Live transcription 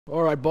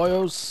Alright,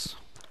 boyos,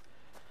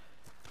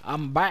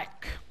 I'm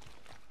back.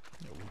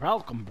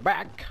 Welcome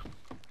back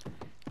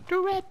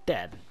to Red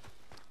Dead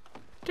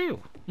 2.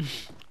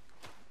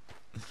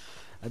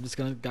 I'm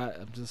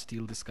just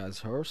steal this guy's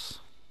horse.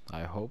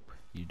 I hope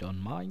you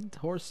don't mind,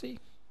 horsey.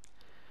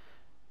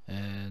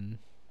 And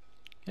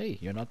hey,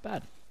 you're not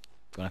bad.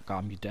 Gonna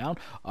calm you down.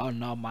 Oh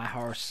no, my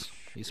horse.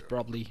 He's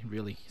probably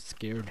really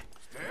scared.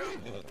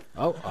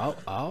 Oh.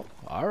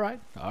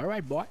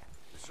 Alright, boy.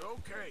 It's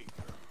okay.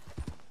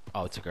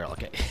 Oh, it's a girl.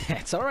 Okay,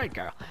 it's alright,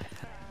 girl.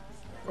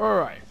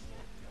 Alright,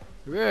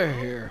 we're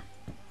here,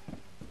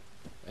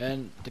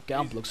 and the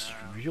camp looks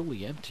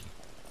really empty.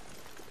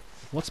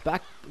 What's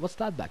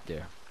that back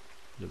there?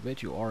 The way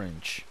too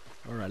orange.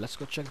 Alright, let's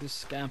go check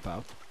this camp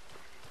out.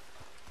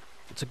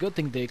 It's a good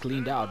thing they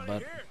cleaned out,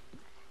 but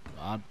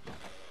it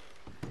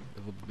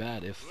would be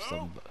bad if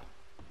some.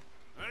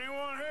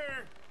 Anyone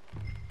here?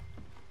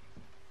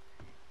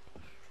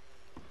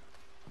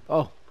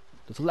 Oh,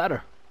 there's a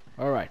ladder.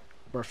 Alright,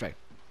 perfect.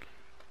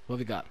 What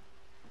we got?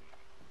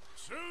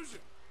 Susan!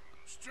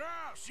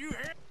 Strauss, you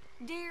here?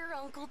 Dear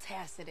Uncle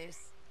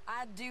Tacitus,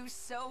 I do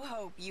so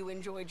hope you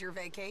enjoyed your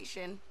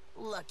vacation.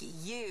 Lucky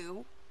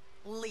you,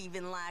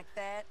 leaving like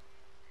that.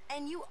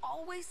 And you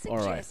always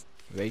suggest... Alright,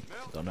 wait,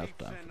 don't have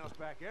time.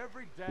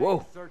 Whoa!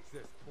 Whoa! There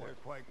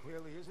quite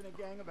clearly isn't a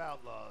gang of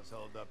outlaws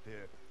holed up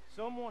here.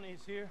 Someone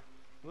is here.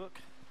 Look,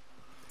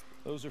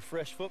 those are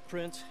fresh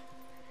footprints.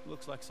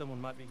 Looks like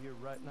someone might be here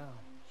right now.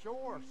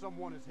 Sure,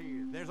 someone is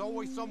here. There's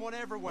always someone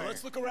everywhere. Well,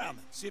 let's look around and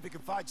see if we can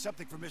find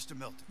something for Mr.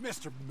 Milton.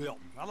 Mr.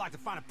 Milton. I'd like to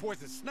find a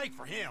poisonous snake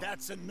for him.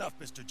 That's enough,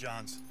 Mr.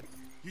 Johns.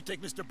 You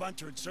take Mr.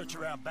 Bunter and search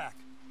around back.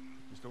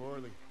 Mr.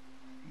 Worley,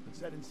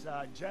 let's head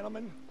inside.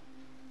 Gentlemen,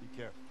 be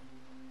careful.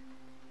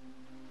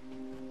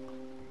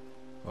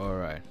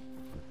 Alright.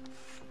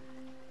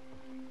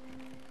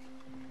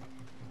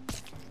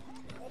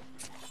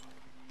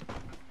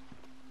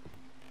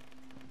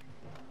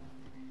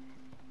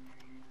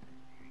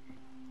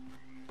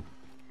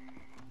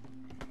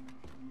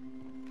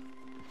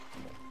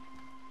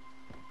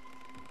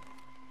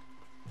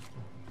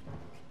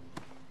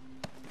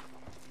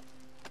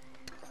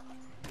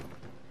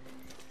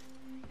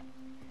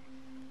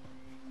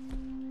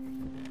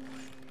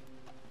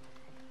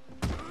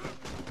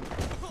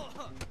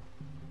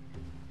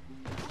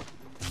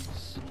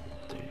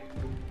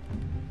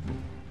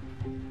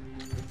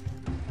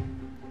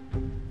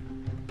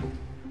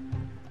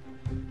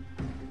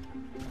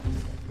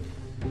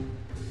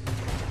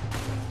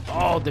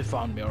 Oh, they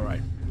found me,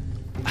 alright.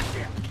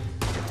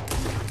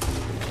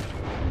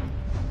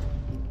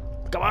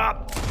 Come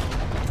on!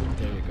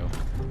 There you go.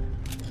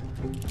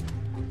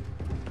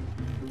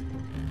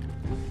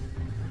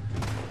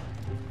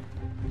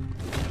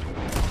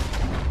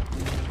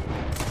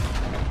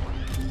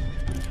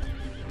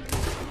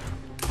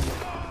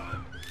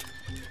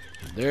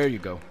 There you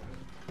go.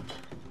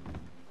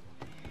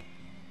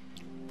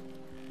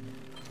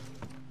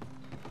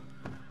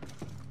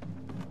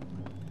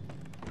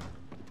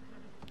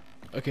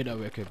 Okay, no,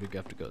 okay, we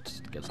have to go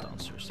to get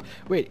downstairs.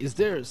 Wait, is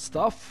there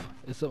stuff?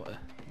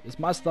 Is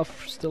my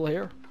stuff still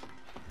here?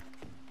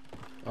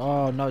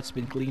 Oh no, it's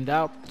been cleaned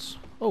out.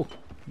 Oh,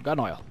 gun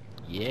oil.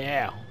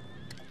 Yeah.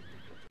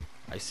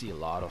 I see a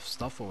lot of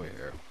stuff over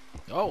here.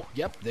 Oh,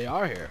 yep, they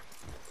are here.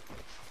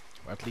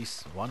 Or at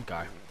least one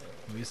guy.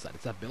 Who is that?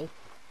 Is that Bill?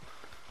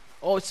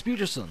 Oh, it's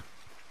Peterson.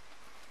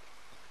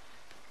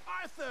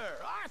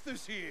 Arthur!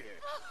 Arthur's here!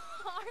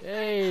 Arthur,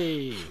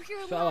 Hey,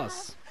 you're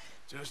fellas.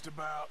 Just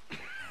about.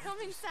 come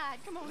inside.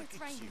 Come on,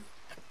 it's raining.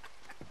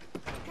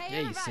 Hey, Hey,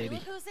 everybody, Sadie.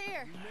 look who's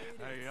here.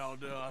 Hey, y'all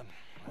doing?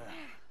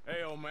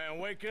 Hey, old man,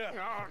 wake up.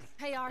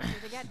 Hey, Arthur,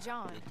 they got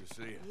John. Good to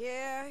see you.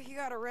 Yeah, he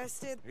got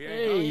arrested. He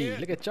ain't gone Hey, yet?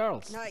 look at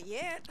Charles. Not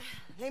yet.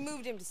 They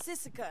moved him to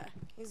Sisika.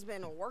 He's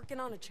been working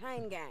on a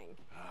chain gang.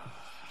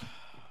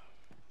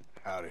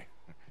 Howdy.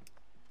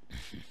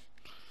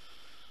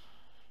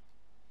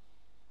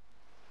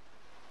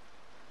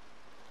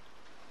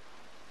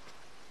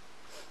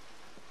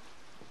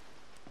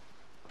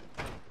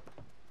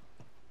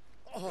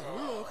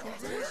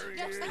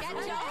 Yes, they got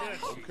John.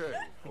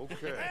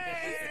 Okay.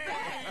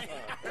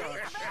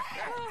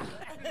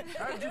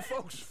 How'd you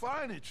folks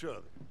find each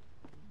other?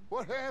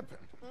 What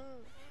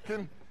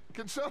happened?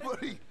 Can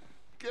somebody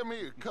give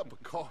me a cup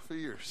of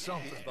coffee or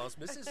something? It was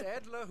Mrs.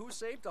 Adler who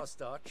saved us,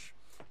 Dutch.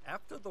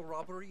 After the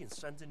robbery in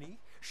Saint Denis,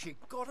 she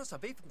got us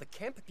away from the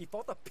camp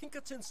before the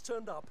Pinkertons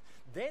turned up.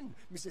 Then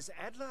Mrs.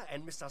 Adler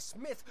and Mr.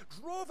 Smith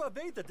drove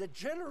away the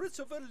degenerates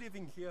who were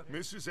living here.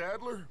 Mrs.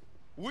 Adler,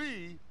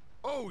 we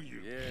owe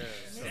you.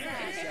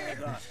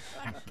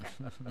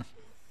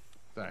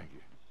 Thank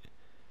you.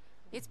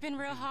 It's been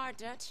real hard,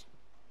 Dutch.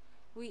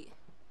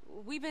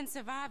 We've been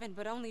surviving,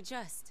 but only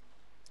just.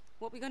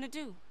 What we gonna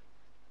do?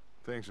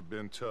 Things have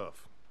been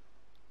tough.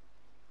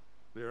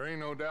 There ain't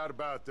no doubt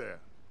about that.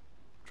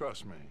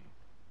 Trust me.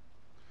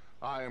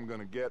 I am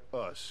gonna get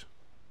us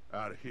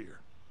out of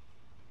here.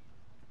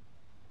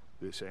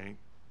 This ain't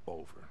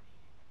over.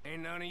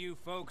 Ain't none of you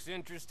folks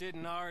interested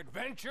in our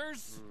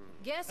adventures?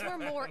 Guess we're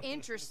more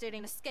interested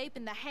in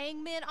escaping the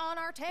hangmen on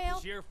our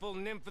tail. Cheerful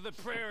nymph of the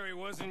prairie,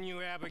 wasn't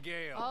you,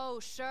 Abigail? Oh,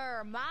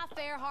 sure. My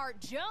fair heart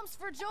jumps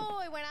for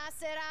joy when I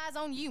set eyes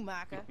on you,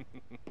 Micah.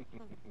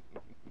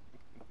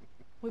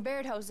 We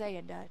buried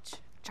Hosea, Dutch.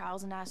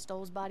 Charles and I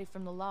stole his body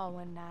from the law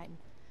one night and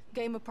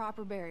gave him a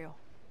proper burial.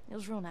 It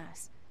was real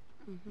nice.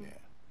 Mm-hmm.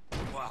 Yeah.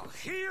 Well,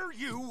 here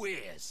you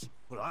is.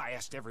 Well, I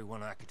asked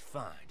everyone I could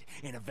find,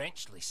 and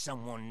eventually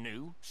someone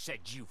new said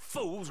you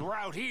fools were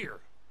out here.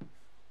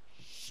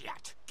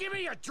 Shit. Give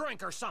me a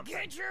drink or something.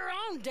 Get your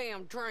own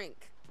damn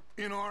drink.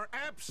 In our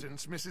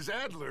absence, Mrs.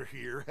 Adler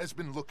here has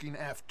been looking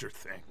after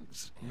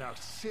things. Now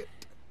sit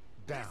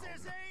down.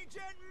 This is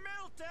Agent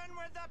Milton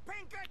with the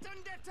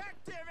Pinkerton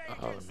Detective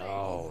Oh Agency. no,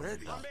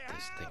 Already? not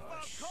this thing.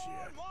 Of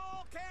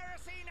Cornwall,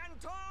 Kerosene,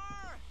 and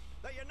Tar,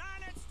 the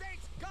United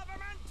States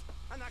government,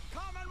 and the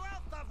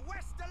Commonwealth of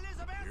West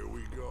Elizabeth. Here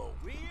we go.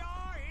 We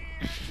are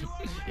here to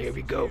arrest Here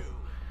we go. you.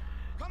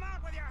 Come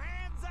out with your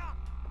hands up.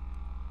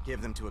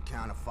 Give them to a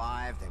count of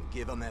 5, then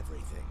give them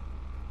everything.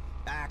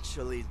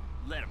 Actually,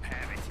 let them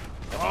have it.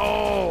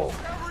 Oh!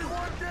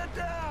 Everyone get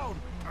down!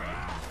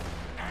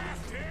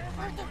 After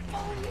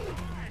everyone.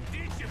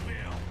 Did you,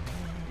 Bill?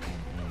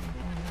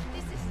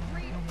 This is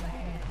real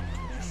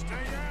bad. Just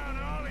stay down,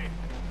 Ollie.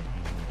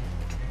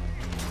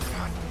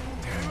 God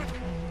damn it.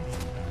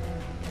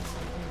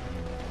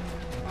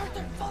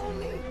 Arthur, follow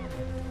me.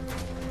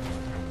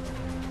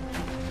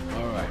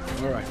 Alright,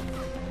 alright.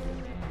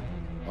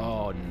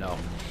 Oh no.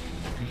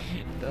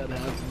 That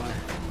has my...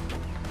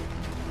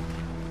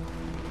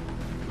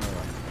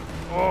 Alright.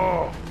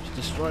 Oh! It's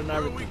destroying Where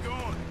are we everything.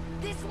 going?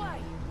 This way.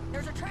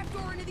 There's a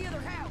trapdoor into the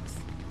other house.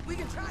 We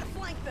can try to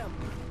flank them.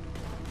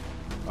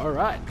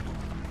 Alright.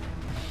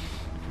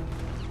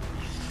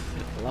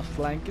 Left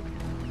flanking.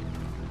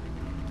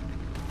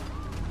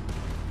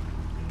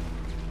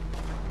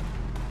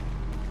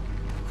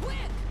 Quick,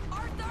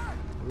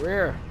 Arthur!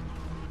 Where?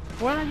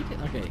 What are you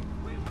doing? Okay.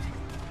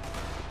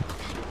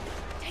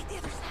 Take the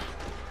other side.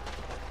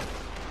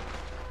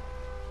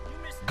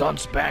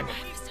 Guns banging.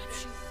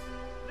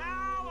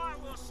 Now I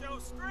will show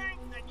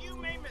strength, and you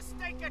may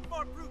mistake it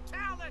for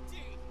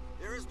brutality.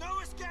 There is no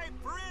escape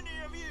for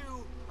any of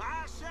you.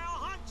 I shall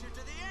hunt you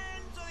to the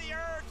ends of the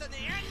earth and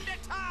the end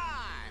of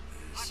time.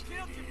 I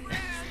killed your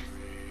friends.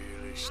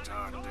 Really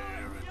starting to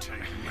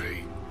irritate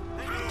me.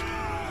 And you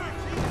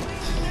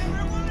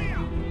every one of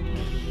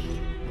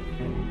you.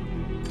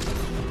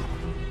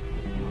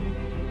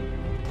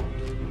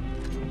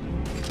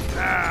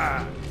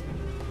 Ah!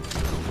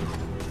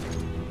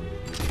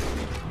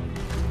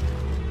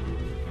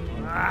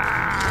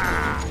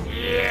 Ah!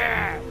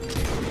 Yeah!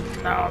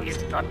 No,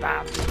 he's not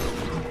that.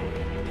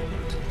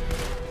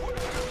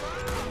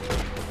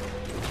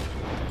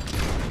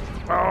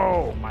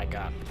 Oh my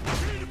god.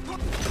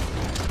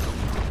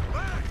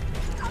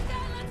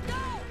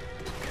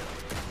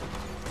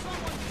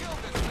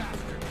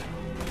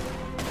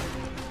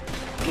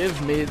 Give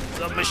me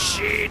the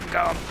machine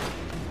gun.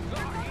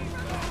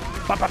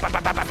 Ba, ba, ba,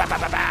 ba, ba, ba, ba, ba,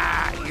 ba,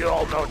 ba. You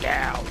all go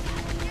down.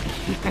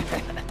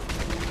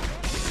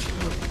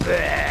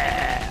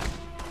 Bah.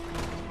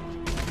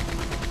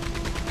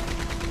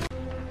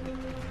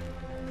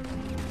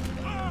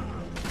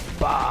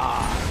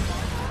 Bah.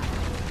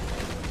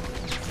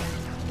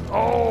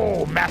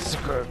 Oh,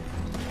 massacre.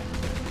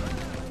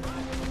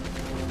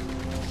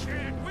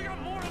 Shit, we got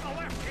more on the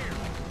left here.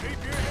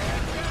 Keep your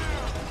head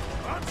down.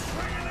 I'm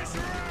swinging this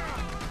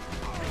around.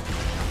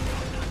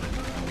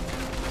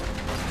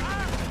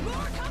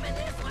 More coming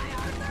this way,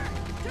 Arthur!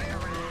 To your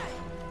right!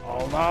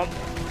 Hold on.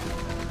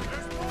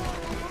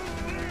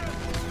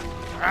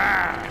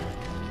 Ah.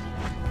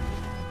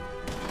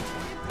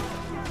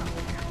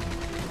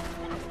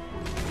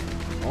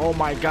 Oh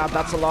my god,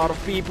 that's a lot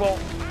of people.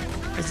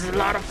 This is a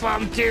lot of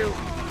fun too.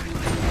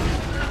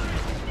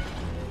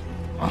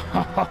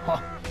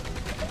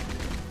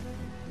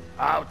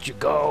 Out you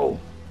go.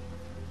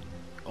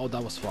 Oh,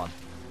 that was fun.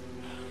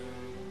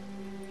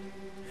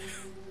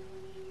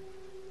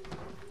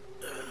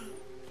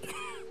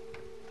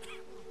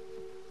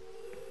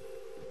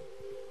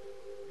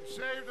 You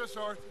saved us,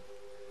 Arthur.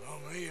 Oh,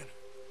 me and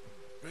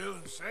Bill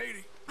and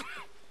Sadie.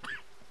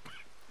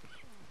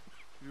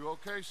 You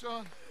okay,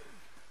 son?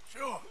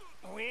 Sure.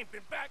 We ain't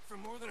been back for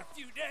more than a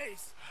few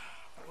days.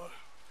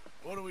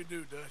 What do we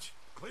do, Dutch?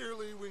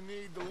 Clearly, we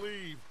need to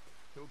leave.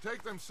 It'll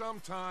take them some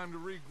time to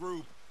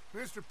regroup.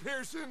 Mr.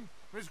 Pearson,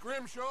 Ms.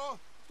 Grimshaw,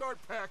 start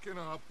packing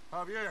up.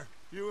 Javier,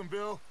 you and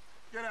Bill,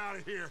 get out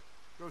of here.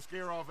 Go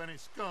scare off any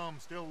scum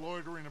still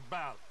loitering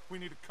about. We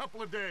need a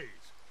couple of days.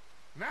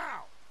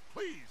 Now,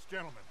 please,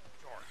 gentlemen.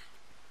 Sure.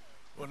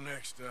 What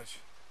next, Dutch?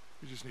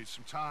 We just need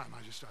some time.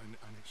 I need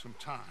some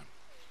time.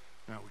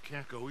 Now, we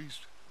can't go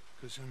east,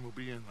 because then we'll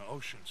be in the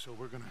ocean, so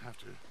we're gonna have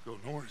to go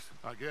north,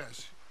 I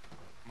guess.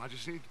 I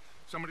just need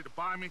somebody to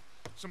buy me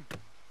some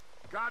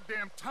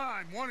goddamn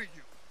time, one of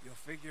you. You'll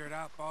figure it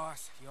out,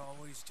 boss. You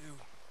always do.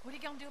 What are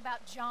you gonna do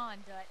about John,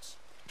 Dutch?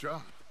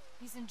 John,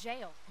 He's in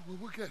jail.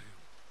 we'll get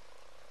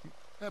him.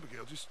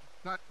 Abigail, just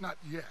Not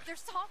yet.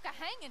 There's talk of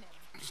hanging him.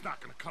 It's not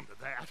gonna come to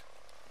that.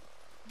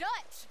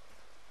 Dutch!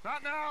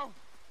 Not now,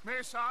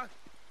 Mesa.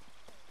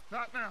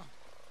 Not now.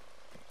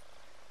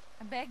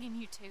 I'm begging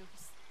you to.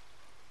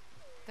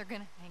 They're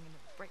gonna hang him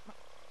and break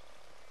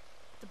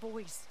the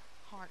boy's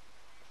heart.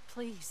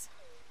 Please,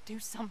 do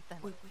something.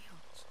 We will.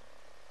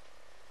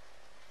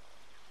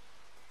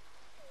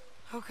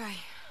 Okay.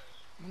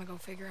 I'm gonna go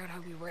figure out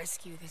how we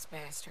rescue this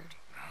bastard.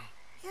 No?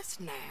 Yes,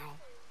 now.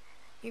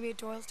 Maybe at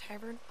Doyle's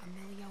Tavern, a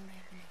Million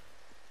Avenue.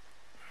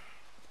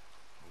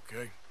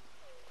 Okay.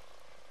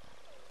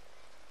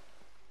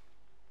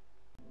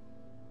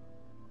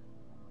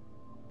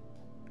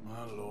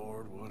 My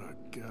lord, what a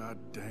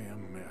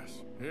goddamn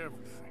mess.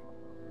 Everything.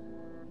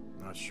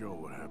 Not sure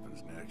what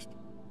happens next.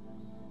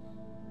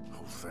 The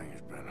whole thing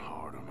has been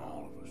hard on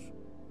all of us.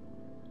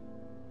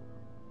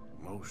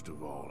 Most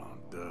of all on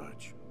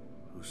Dutch,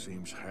 who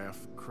seems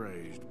half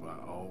crazed by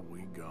all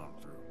we gone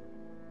through.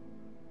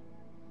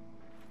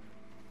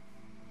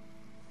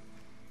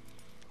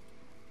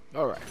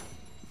 Alright.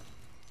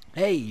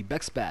 Hey,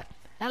 Bucksbat.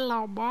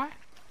 Hello, boy.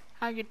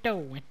 How you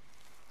doing?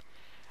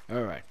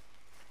 Alright.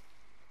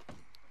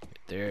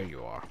 There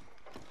you are.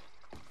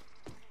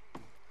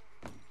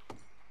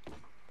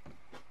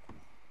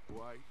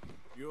 White,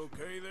 you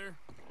okay there?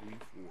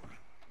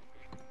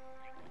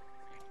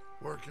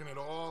 Working it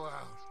all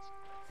out.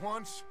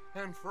 Once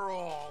and for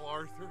all,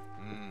 Arthur.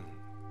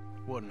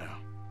 What now?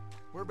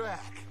 We're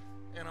back,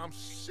 and I'm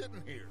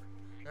sitting here,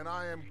 and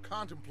I am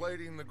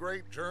contemplating the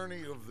great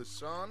journey of the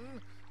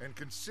sun and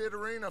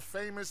considering a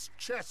famous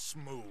chess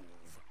move.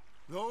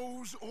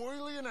 Those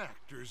oily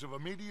enactors of a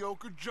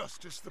mediocre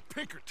justice, the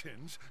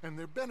Pinkertons, and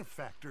their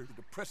benefactor, the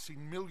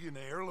depressing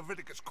millionaire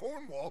Leviticus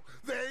Cornwall,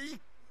 they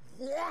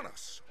want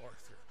us,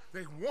 Arthur.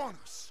 They want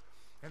us.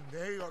 And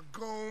they are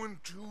going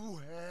to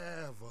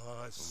have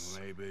us.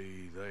 Well,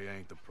 maybe they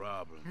ain't the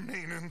problem.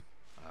 Meaning?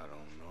 I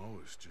don't know.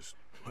 It's just,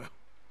 well,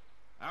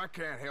 I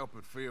can't help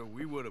but feel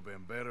we would have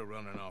been better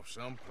running off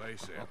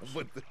someplace else.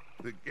 But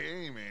the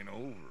game ain't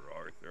over,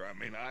 Arthur. I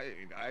mean, I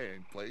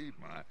ain't played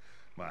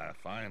my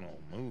final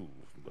move,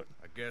 but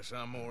I guess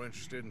I'm more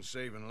interested in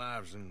saving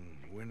lives than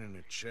winning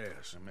at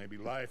chess. And maybe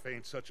life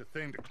ain't such a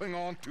thing to cling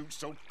on to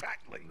so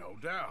tightly. No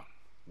doubt.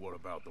 What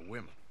about the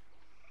women?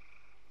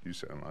 You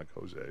sound like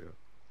Hosea.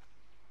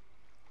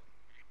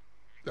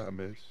 I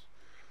miss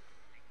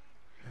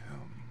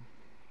him.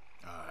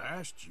 I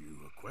asked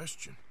you a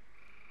question.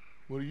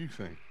 What do you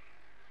think?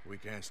 We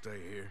can't stay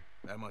here.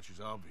 That much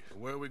is obvious.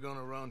 Where are we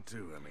gonna run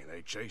to? I mean,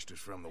 they chased us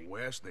from the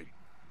west. They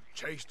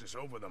chased us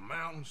over the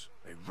mountains.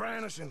 They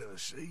ran us into the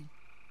sea.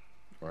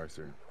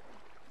 Arthur,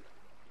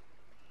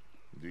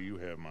 do you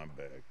have my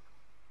back?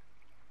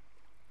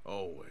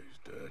 Always,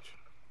 Dutch.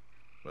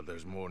 But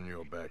there's more than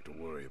your back to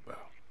worry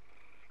about.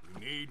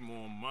 We need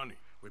more money.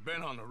 We've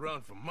been on the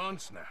run for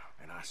months now,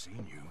 and I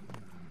seen you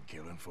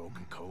killing folk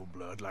in cold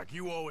blood like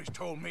you always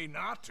told me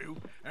not to.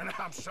 And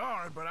I'm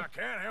sorry, but I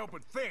can't help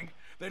but think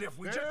that if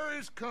we There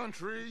is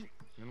country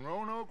in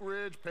Roanoke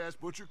Ridge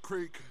past Butcher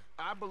Creek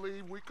I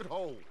believe we could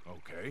hold.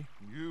 Okay.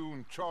 You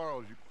and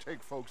Charles, you can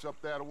take folks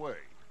up that way.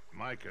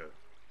 Micah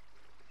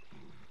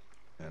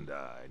and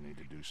I need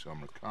to do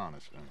some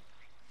reconnaissance.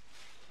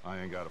 I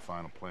ain't got a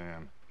final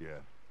plan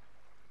yet.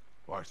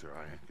 Arthur,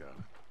 I ain't got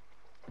it.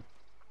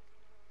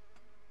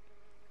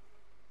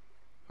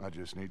 I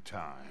just need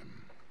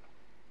time.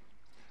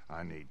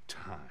 I need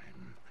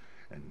time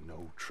and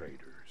no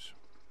traitors.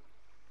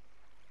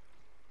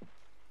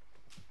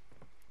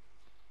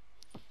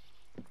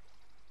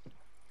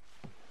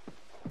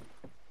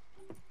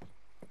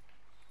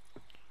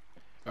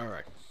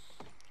 Alright.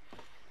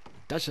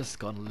 That's just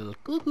gone a little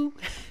cuckoo.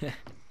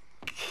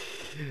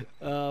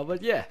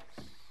 But yeah.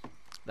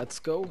 Let's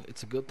go.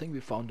 It's a good thing we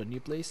found a new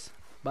place.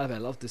 By the way, I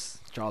love this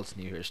Charles'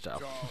 new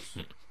hairstyle.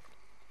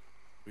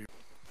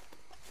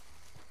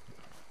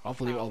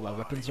 Hopefully all my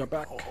weapons are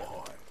back.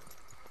 Oh,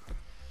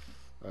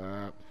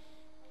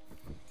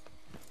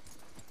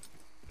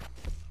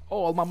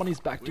 all my money's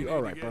back too.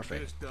 Alright,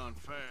 perfect. This done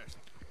fast.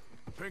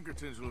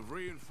 Pinkertons will have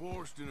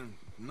reinforced in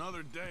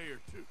another day or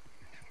two.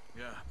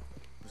 Yeah,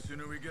 the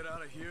sooner we get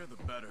out of here, the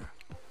better.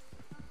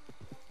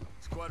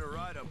 It's quite a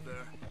ride up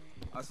there.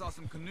 I saw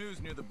some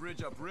canoes near the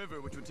bridge upriver,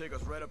 which would take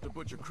us right up to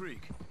Butcher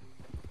Creek.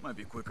 Might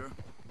be quicker.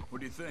 What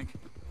do you think?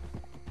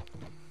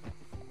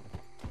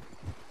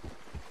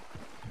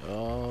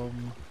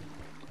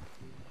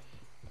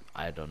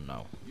 I don't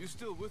know. You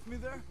still with me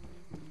there?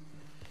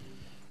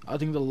 I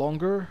think the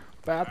longer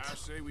path. I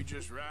say we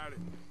just ride it.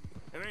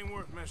 It ain't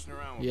worth messing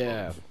around with.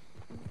 Yeah.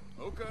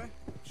 Folks. Okay,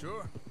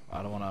 sure.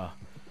 I don't wanna.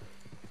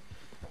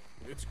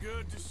 It's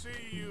good to see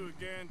you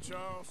again,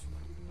 Charles.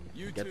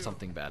 You get too.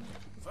 something bad.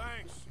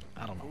 Thanks.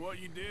 I don't know. For what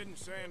you did in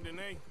Saint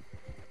Denis.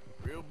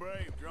 Real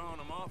brave drawing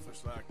them off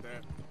us like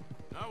that.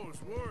 I was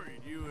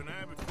worried you and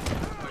Abbott.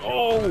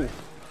 Oh.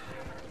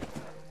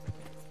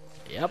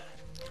 Yep.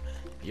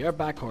 You're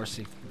back,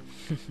 horsey.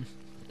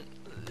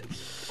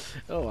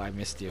 Oh, I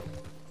missed you.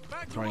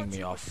 Throwing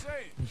me off.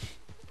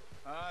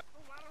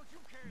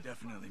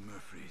 Definitely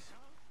Murphy's.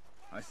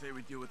 I say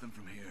we deal with them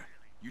from here.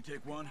 You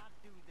take one,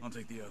 I'll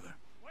take the other.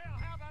 Well,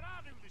 how about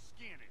I do the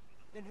skinning?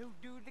 Then who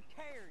do the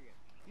carrying?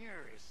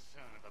 You're a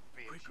son of a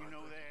bitch, you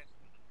know that?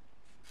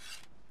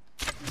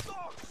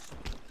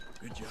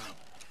 Good job.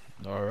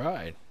 All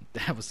right,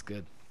 that was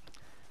good.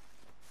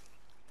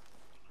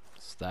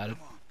 Started.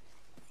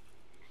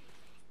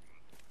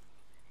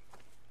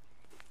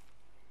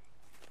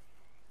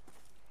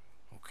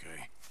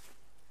 Okay.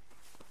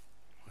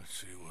 Let's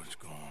see what's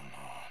going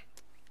on.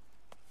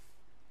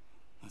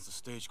 That's the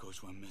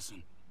stagecoach went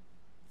missing.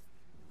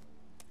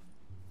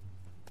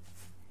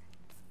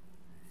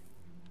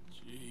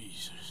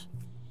 Jesus.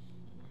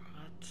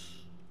 What?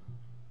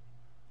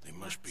 They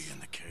must be in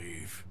the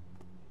cave.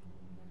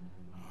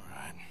 All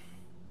right.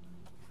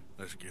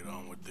 Let's get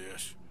on with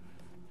this.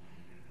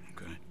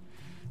 Okay.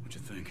 What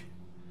you think?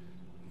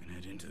 We can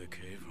head into the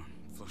cave or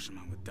flush them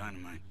out with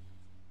dynamite?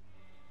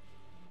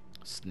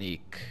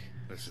 Sneak.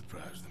 Let's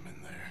surprise them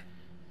in there.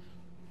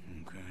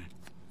 Okay.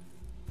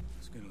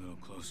 Let's get a little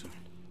closer.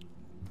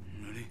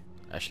 Ready?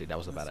 Actually, that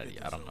was a bad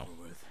idea. I don't know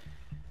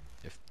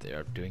if they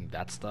are doing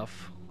that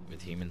stuff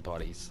with human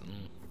bodies.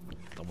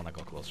 Don't want to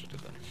go closer to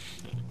them.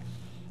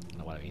 You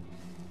know what I mean?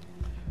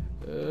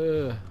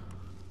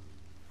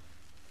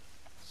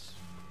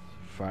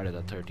 Friday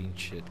the 13th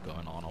shit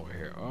going on over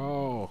here.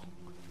 Oh,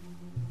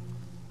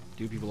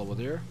 two people over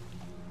there.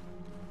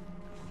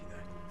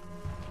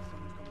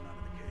 Someone's coming out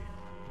of the cave.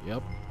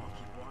 Yep. I'll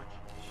keep watch.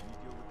 You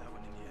deal with that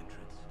one in the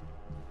entrance.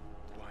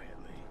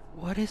 Quietly.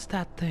 What is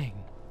that thing?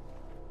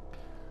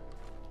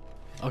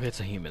 Okay, it's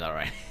a human,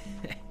 alright.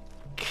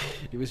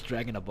 He was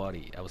dragging a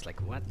body. I was like,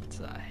 what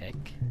the heck?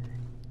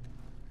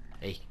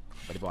 Hey,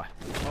 buddy boy.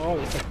 Oh,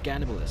 it's a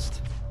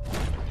cannibalist.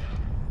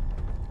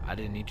 I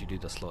didn't need to do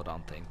the slow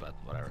down thing, but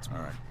whatever.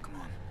 Alright. Come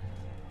on.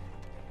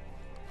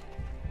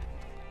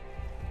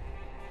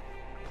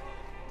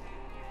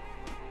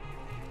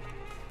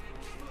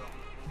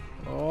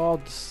 Oh,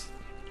 this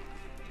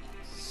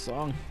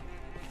song.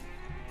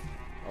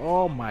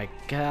 Oh my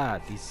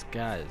god, these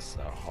guys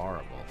are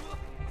horrible.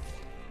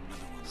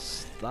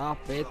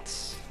 Stop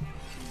it.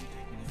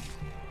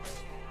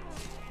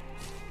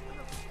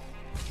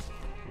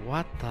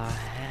 What the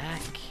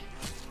heck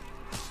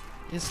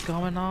is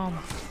going on?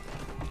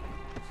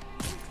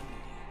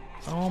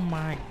 Oh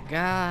my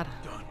god.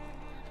 Done.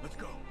 Let's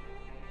go.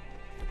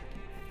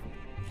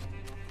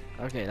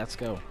 Okay, let's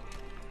go.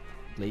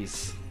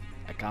 Please.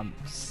 I can't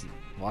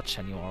watch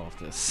any more of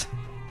this.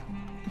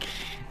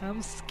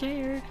 I'm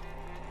scared.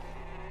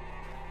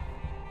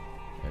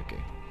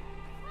 Okay.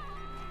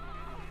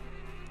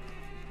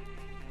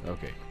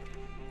 Okay.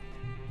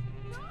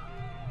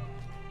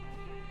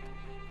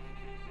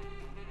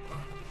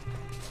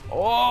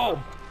 Oh!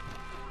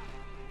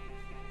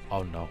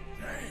 Oh no.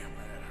 Damn,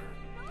 that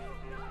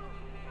hurt.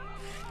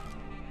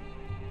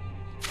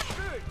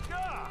 Good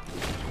God!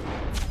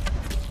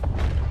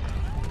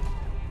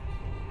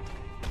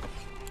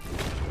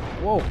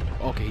 Whoa!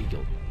 Okay, he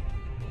killed.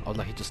 I was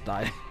like, he just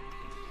died.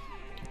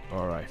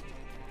 Alright.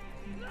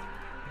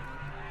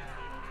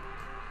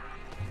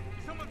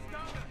 Someone's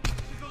down there.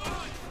 She's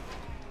alive.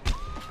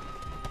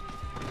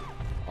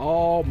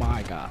 Oh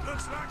my god.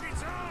 Looks like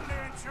it's on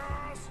then,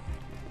 Charles.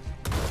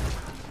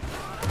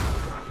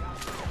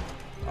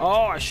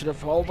 Oh, I should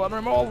have held on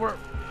him over.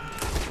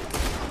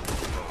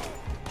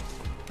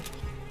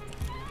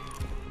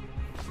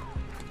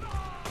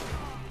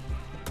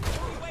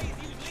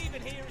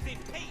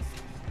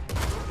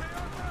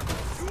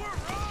 You were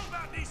wrong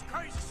about these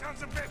crazy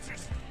sons of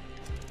bitches.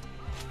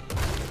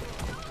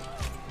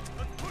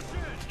 Let's push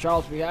in.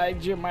 Charles,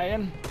 behind you,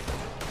 man.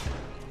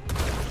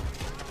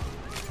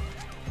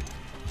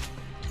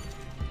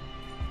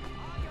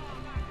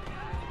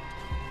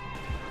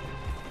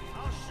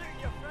 I'll shoot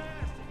you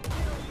fast and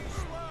kill you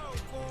slow,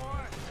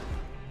 boy.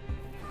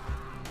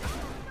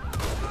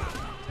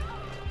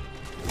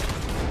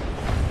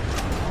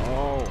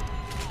 Oh.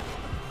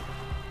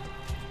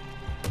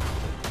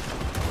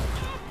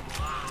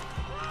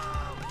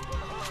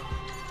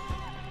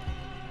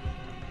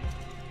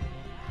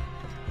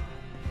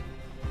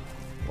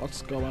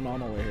 What's going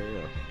on over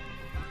here?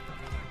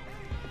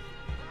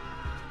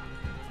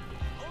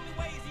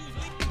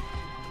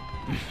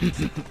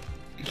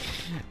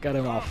 Got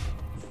him off.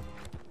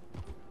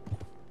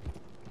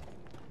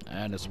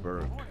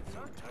 Annisburg.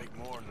 Take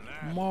more than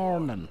that.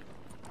 Morning.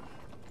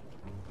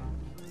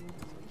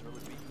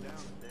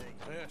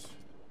 Yes.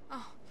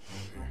 Oh.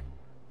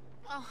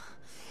 Oh.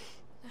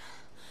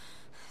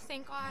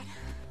 Thank God.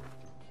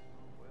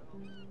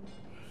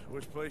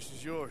 Which place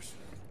is yours?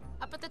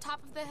 Up at the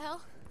top of the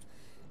hill.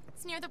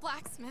 It's near the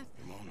blacksmith.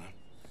 Come on then.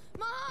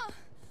 Ma!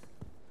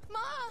 Ma!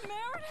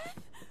 Meredith!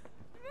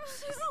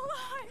 She's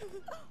alive!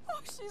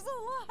 Oh, she's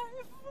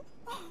alive!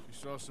 You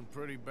saw some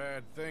pretty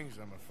bad things,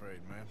 I'm afraid,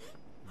 man.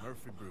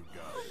 Murphy Brood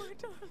got Oh, us. my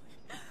darling.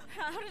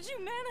 How did you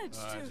manage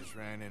I to? just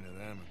ran into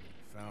them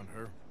and found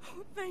her.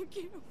 Oh, thank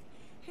you.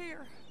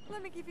 Here,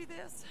 let me give you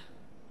this.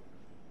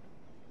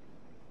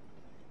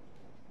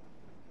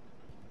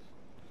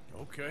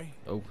 Okay.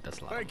 Oh,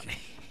 that's loud. Thank you.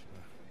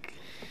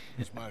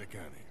 It's mighty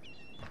kind of you.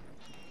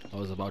 I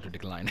was about to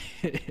decline.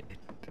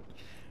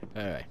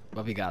 Alright,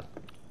 what we got?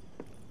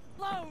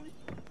 Alone.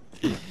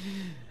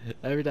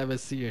 Every time I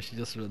see her, she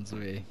just runs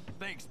away.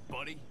 Thanks,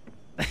 buddy.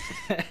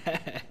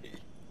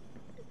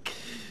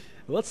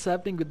 What's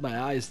happening with my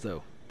eyes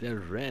though? They're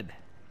red.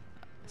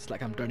 It's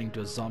like I'm turning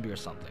into a zombie or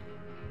something.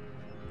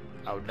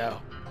 Oh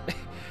no.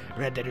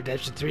 Red Dead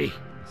Redemption 3.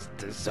 It's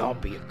the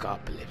zombie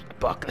apocalypse.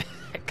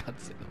 I can't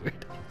say the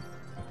word.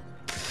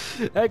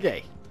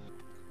 Okay.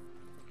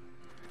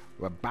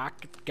 We're back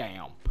at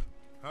camp.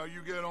 How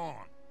you get on?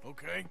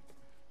 Okay.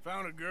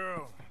 Found a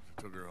girl.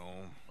 Took her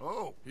home.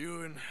 Oh.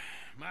 You and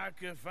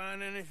Micah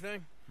find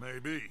anything?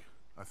 Maybe.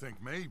 I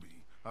think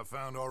maybe I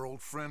found our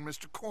old friend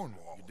Mr.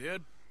 Cornwall. You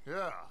did?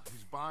 Yeah,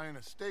 he's buying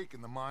a stake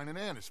in the mine in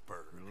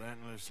Annisburg.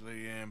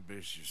 Relentlessly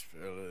ambitious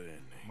fella,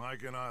 isn't he?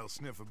 Mike and I'll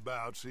sniff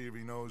about, see if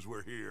he knows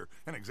we're here,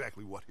 and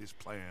exactly what his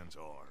plans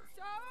are.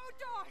 So,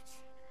 Dutch,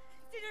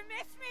 did you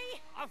miss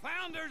me? I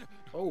found her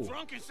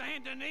drunk in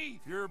Saint Denis.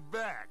 You're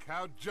back.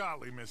 How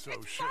jolly, Miss O'Shea.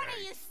 It's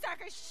funny, you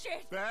suck of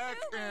shit. Back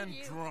Who are and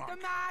you? drunk. The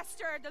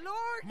Master, the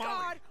Lord Molly,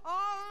 God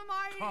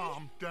Almighty.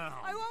 calm down.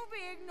 I won't be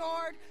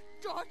ignored.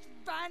 Dutch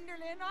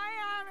Vanderlyn, I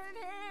aren't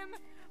him.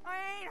 I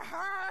ain't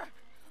her.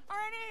 Or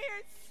any of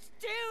your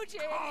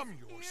stooges. Calm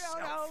You yourself.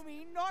 don't owe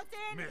me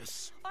nothing.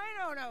 Miss. I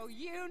don't owe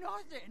you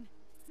nothing.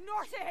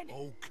 Nothing.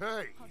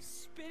 Okay. I'll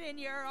spit in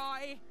your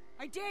eye.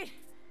 I did.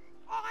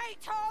 I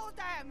told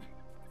them.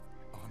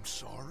 I'm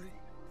sorry?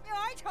 Yeah,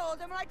 I told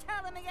them and I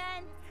tell them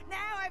again.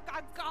 Now I've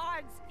got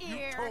God's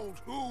ear. You told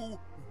who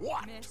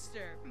what?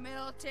 Mr.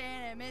 Milton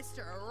and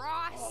Mr.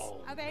 Ross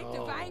about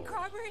the bank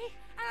robbery,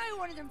 and I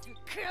wanted them to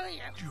kill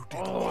you. You did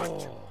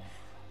what?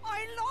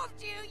 I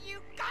loved you, you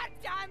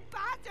goddamn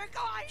bastard!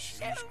 Go on,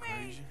 shoot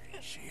me!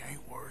 She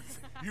ain't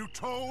worth it. You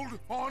told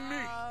on me.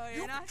 Oh,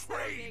 you're You not so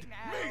betrayed big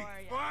now, me.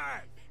 are you?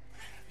 Why?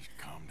 Just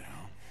calm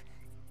down.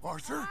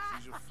 Arthur,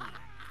 She's a fool.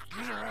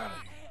 Get her out of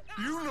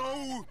here. you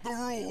know the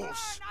rules.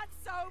 You're not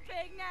so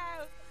big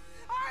now.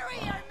 Are we,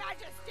 Your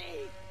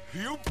Majesty?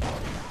 You...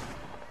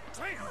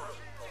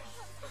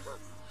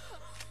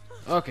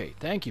 Okay,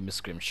 thank you,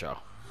 Miss Grimshaw.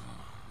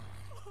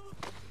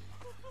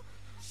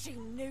 She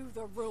knew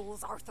the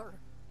rules, Arthur.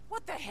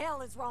 What the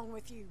hell is wrong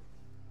with you?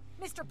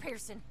 Mr.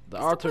 Pearson. The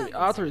Mr.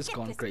 Arthur is get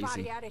gone this crazy.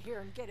 body out of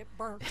here and get it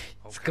burnt.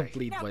 It's a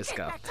complete Now Boy get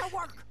Scout. back to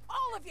work,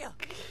 all of you.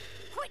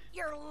 Quit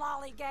your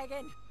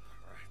lollygagging.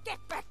 Get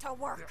back to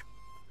work.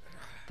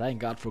 Thank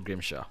God for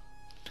Grimshaw.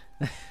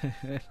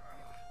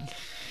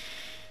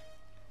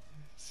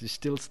 She's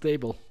still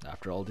stable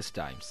after all these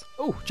times.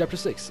 Oh, chapter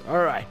 6.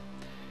 Alright.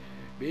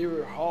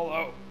 Beaver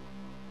Hollow.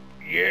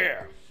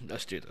 Yeah.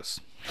 Let's do this.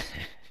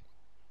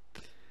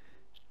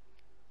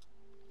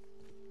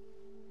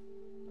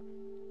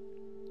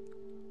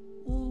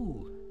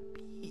 Ooh.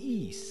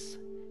 Peace.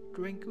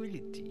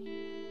 Tranquility.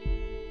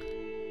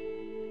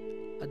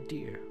 A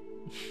deer.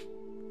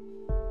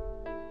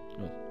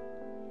 Oh.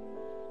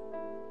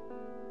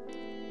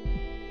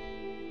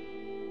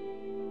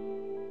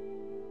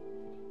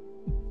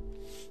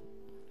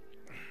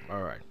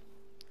 Alright.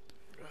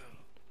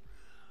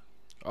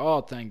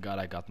 Oh, thank God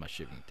I got my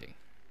shipping thing.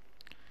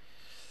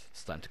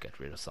 It's time to get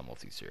rid of some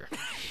of these here.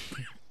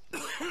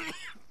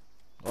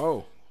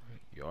 Oh,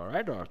 you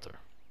alright, Arthur?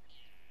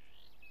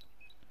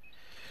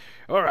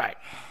 Alright.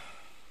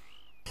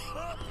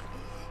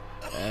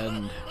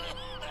 And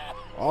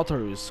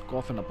Arthur is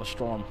coughing up a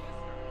storm.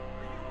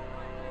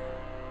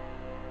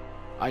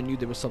 I knew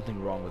there was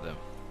something wrong with him.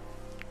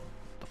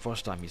 The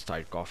first time he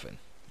started coughing,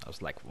 I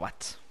was like,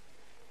 what?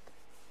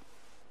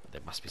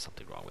 There must be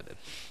something wrong with it.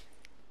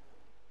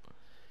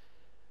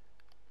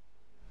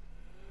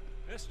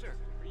 Mister,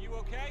 are you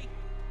okay?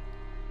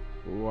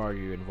 Who are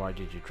you and why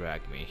did you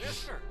drag me?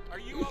 Mister, are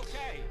you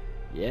okay?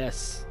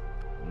 Yes.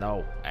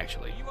 No,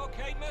 actually. Are you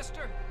okay,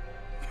 mister?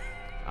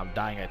 I'm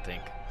dying, I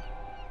think.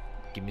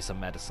 Give me some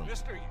medicine.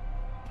 Mister,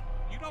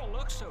 you don't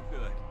look so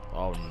good.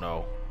 Oh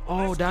no.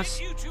 Oh, Let's that's...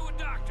 get you to a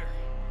doctor.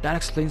 That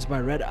explains my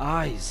red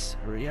eyes.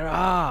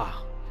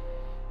 Ah!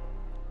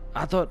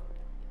 I thought...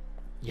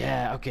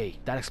 Yeah, okay.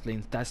 That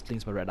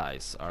explains my red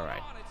eyes.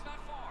 Alright.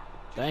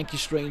 Thank you,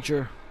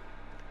 stranger.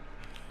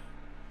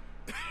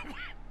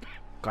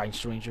 Kind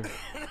stranger. Give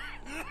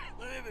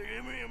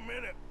me a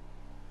minute.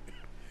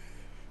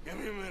 Give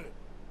me a minute.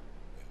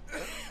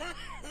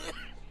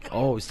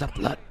 Oh, is that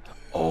blood?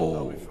 I'll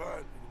Oh. be fine in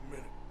a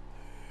minute.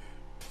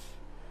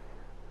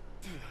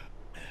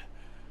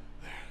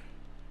 There.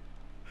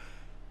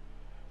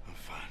 I'm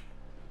fine.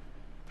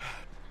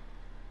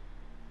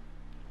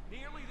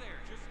 Nearly there,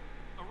 just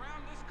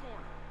around this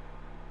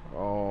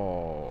corner.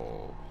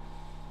 Oh.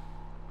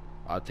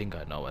 I think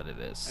I know what it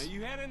is.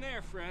 You head in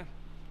there, friend.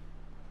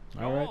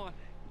 Alright. Go on.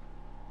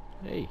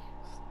 Hey.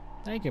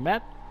 Thank you,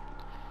 Matt.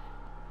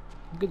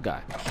 Good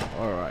guy.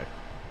 Alright.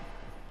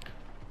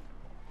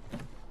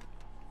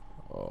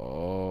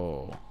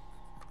 Oh.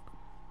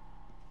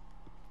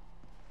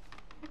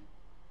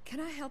 Can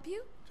I help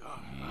you?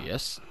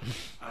 Yes.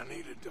 I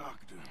need a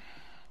doctor.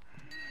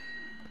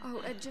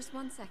 Oh, just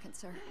 1 second,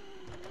 sir.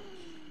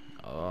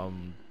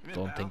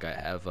 Don't think I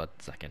have a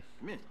second.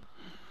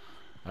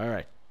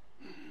 Alright.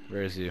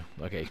 Where is you?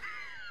 Okay.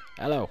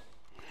 Hello.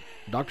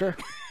 Doctor?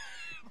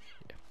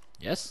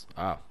 Yes?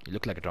 Ah, you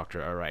look like a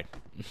doctor. Alright.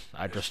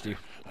 I trust you.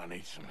 I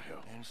need some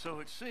help. And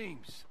so it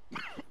seems.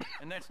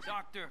 And that's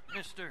Dr.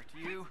 Mister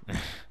to you.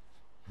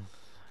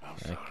 I'm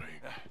sorry.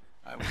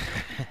 I was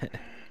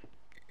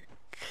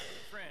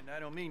friend, I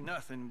don't mean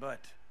nothing,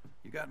 but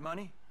you got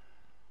money?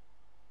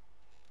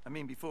 I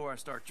mean, before I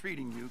start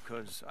treating you,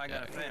 cause I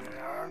got a family.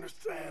 I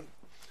understand.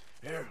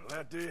 Here,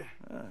 that do you?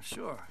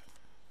 Sure.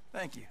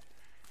 Thank you.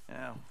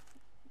 Now,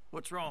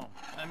 what's wrong?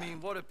 I mean,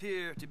 what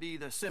appear to be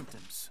the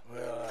symptoms?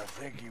 Well, I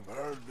think you've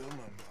heard them.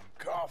 I'm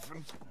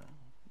coughing.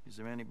 Is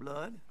there any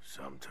blood?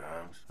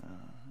 Sometimes.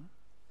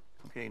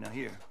 Okay, now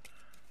here.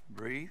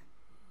 Breathe.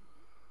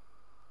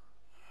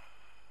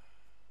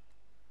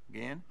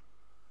 Again.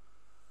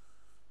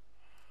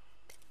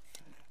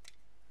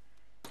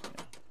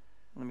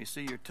 Let me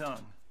see your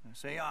tongue. Now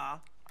say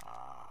ah.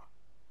 Ah.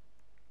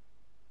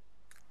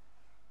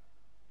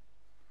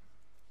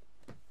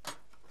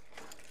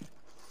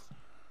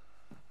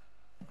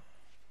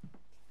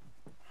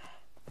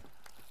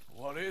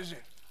 What is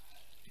it?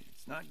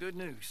 It's not good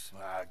news.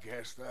 I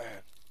guess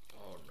that.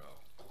 Oh,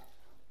 no.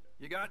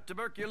 You got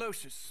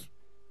tuberculosis.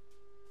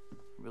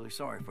 Really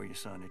sorry for you,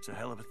 son. It's a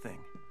hell of a thing.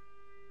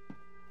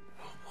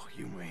 What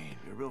you mean?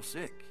 You're real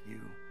sick.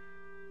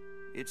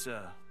 It's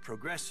a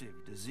progressive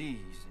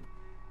disease, and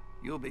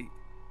you'll be...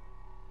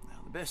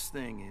 Now, the best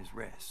thing is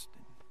rest,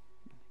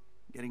 and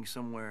getting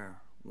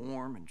somewhere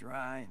warm and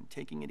dry, and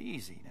taking it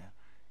easy. Now,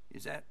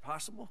 is that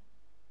possible?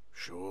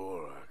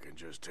 Sure, I can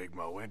just take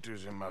my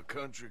winters in my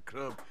country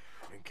club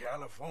in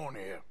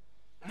California.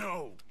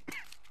 No,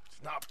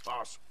 it's not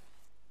possible.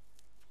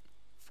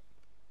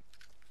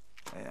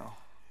 Well,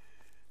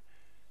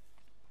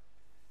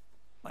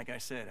 like I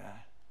said,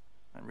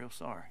 I'm real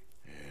sorry.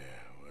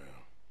 Yeah,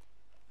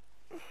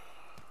 well...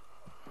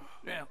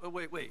 Yeah,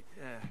 wait.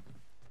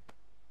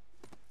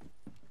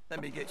 Let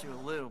me get you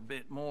a little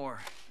bit more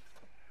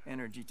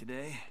energy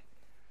today.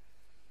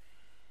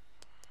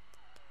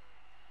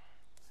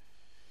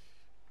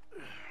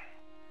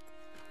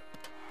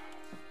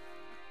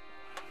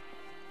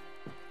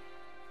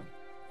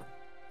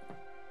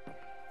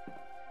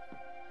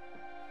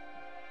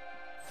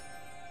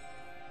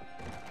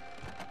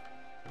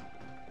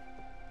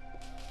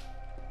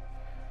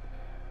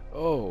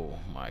 Oh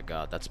my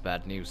god, that's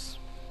bad news.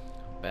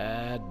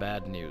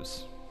 Bad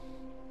news.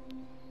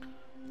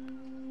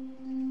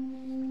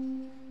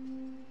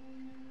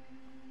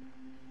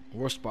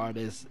 Worst part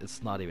is,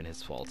 it's not even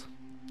his fault.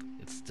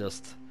 It's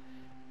just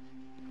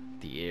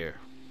the air.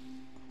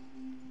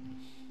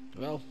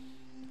 Well,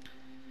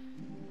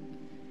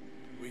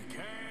 we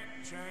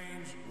can't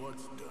change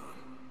what's done.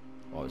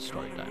 oh, it's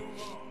story time.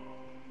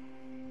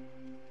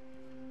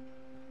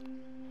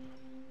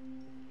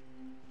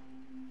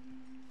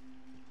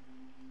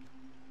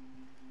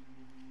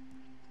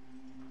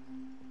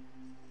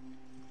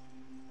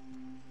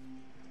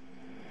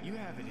 You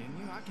have it in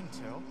you, I can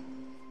tell.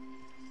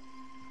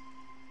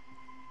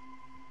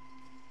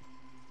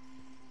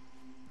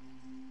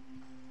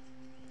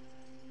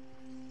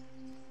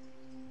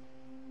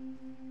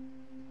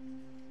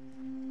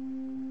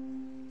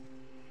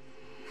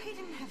 He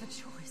didn't have a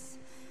choice.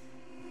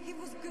 He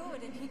was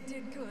good and he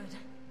did good.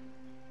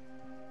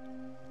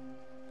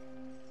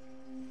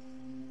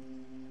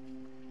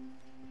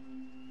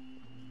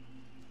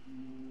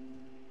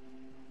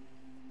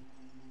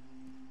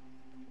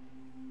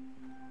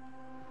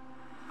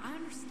 I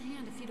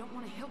understand if you don't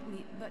want to help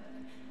me, but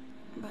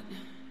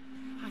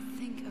I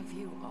think of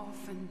you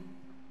often.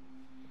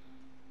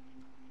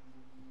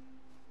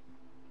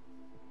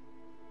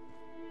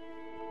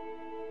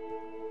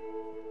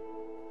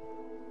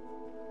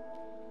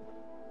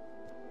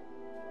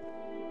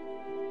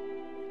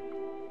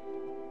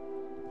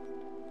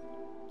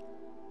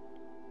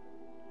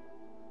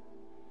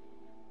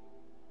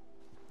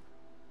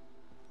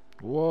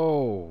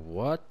 Whoa,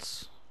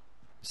 what?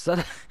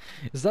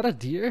 Is that a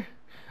deer?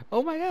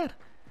 Oh my god,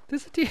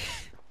 there's a deer.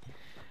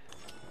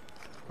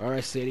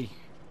 Alright, Sadie.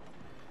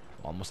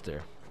 Almost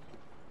there.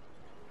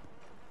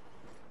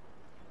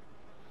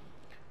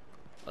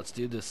 Let's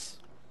do this.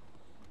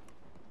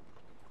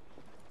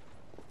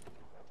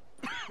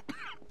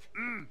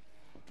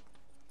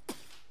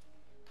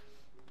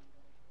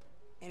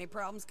 Any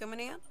problems coming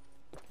in?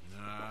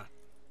 Nah.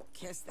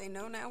 Guess they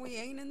know now we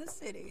ain't in the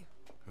city.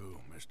 Who,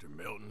 Mr.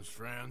 Milton's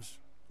friends?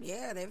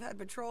 Yeah, they've had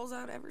patrols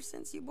out ever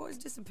since you boys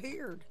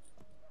disappeared.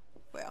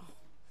 Well,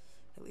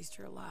 at least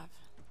you're alive.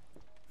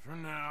 For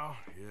now,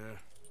 yeah.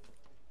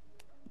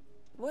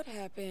 What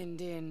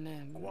happened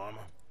in, Guama?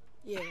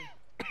 Yeah.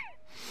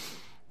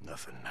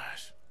 Nothing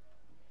nice.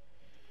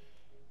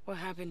 What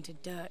happened to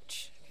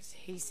Dutch? 'Cause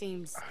he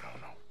seems... I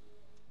don't know.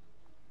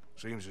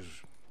 Seems as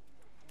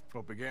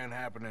what began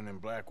happening in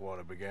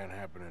Blackwater began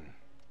happening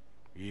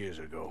years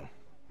ago,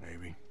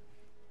 maybe.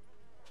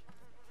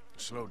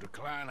 Slow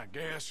decline, I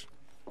guess.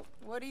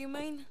 What do you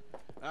mean?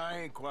 I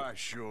ain't quite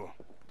sure.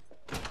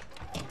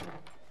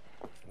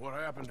 What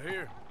happened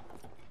here?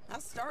 I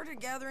started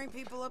gathering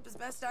people up as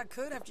best I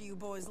could after you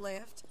boys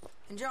left.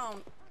 And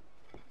John,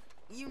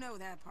 You know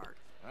that part.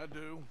 I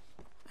do.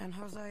 And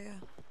Hosea?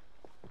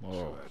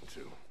 Oh. That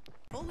too.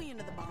 Fully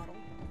into the bottle.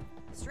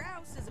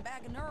 Strauss is a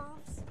bag of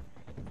nerves.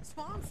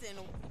 Swanson,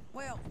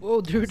 well...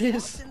 Oh, there it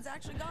is. Swanson's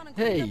actually gone and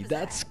cleaned up Hey,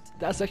 his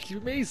that's actually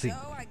amazing.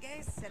 So I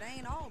guess it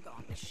ain't all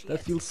gone to shit.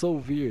 That feels so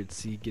weird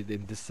seeing it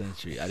in this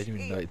century. I didn't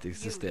even know it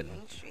existed.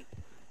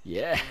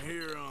 Yeah.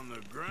 Here on the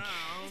ground.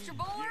 Mr.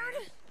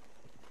 Bullard?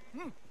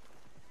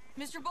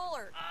 Mr.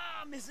 Bullard.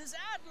 Ah, Mrs.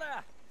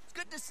 Adler. It's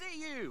good to see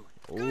you.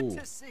 Oh. Good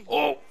to see you.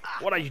 Oh,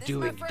 what are you This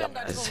doing, is my friend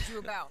I dumbass? told you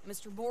about,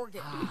 Mr.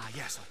 Morgan. Ah,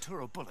 yes,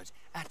 Arturo Bullard.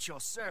 At your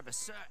service,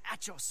 sir.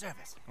 At your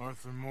service.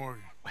 Arthur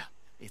Morgan. Well,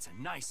 it's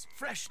a nice,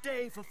 fresh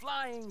day for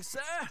flying, sir.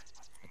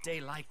 A day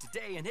like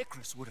today, an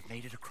Icarus would have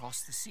made it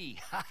across the sea.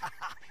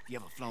 You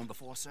ever flown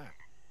before, sir?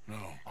 No.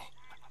 Oh,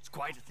 it's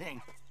quite a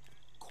thing.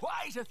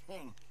 Quite a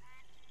thing.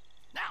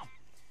 Now,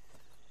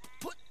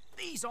 put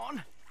these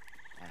on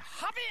and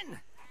hop in.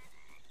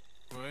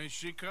 Well, ain't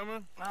she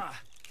coming?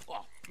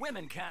 Well,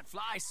 women can't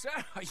fly,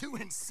 sir. Are you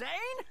insane?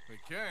 They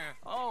can't.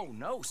 Oh,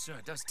 no, sir.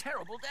 It does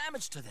terrible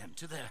damage to them,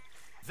 to their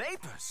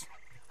vapors.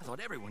 I thought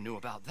everyone knew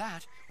about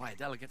that. Why, a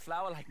delicate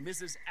flower like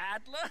Mrs.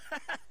 Adler?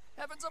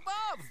 Heavens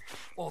above.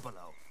 Or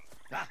below.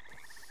 Ah.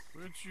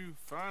 Where'd you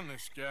find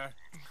this guy?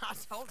 I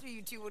told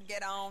you two would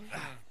get on.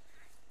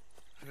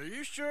 Are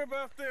you sure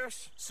about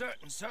this?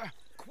 Certain, sir.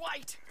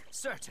 Quite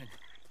certain.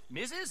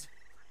 Mrs.,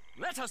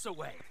 let us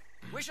away.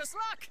 Wish us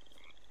luck.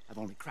 I've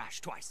only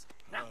crashed twice.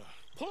 Now,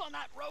 pull on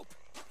that rope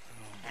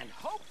and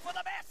hope for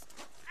the best.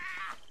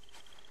 Ah!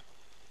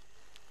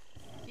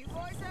 You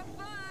boys have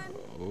fun.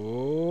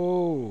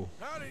 Oh.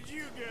 How did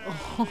you get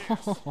out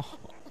of this?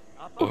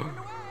 Up and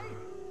away.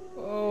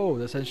 Oh,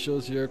 the sense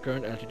shows your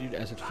current altitude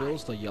as it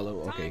fills the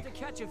yellow. Okay. Time to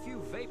catch a few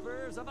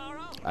vapors of our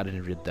own. I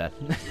didn't read that.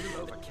 A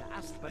little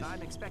overcast, but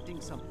I'm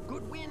expecting some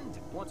good wind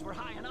once we're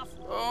high enough.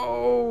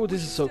 Oh,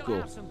 this is so Still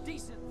cool. have some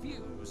decent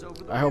views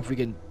over the I hope river. we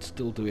can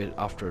still do it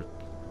after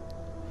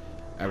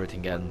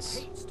everything ends.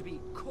 Hates to be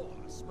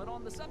coarse, but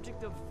on the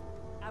subject of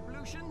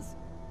ablutions,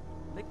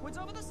 liquids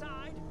over the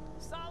side,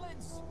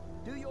 solids,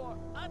 do your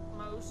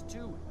utmost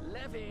to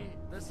levy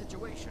the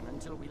situation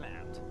until we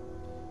land.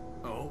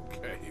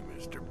 Okay,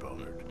 Mr.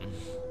 Bullard.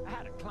 I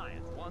had a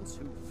client once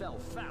who fell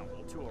foul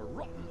to a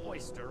rotten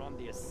oyster on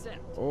the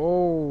ascent.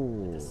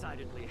 Oh. A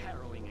decidedly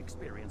harrowing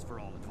experience for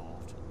all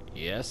involved.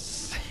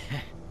 Yes.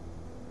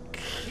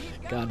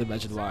 Keep Can't going,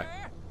 imagine why.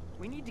 sir.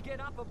 We need to get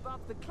up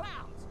above the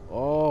clouds.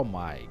 Oh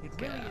my It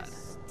really god.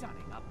 is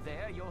stunning up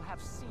there. You'll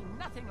have seen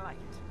nothing like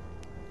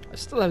it. I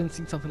still haven't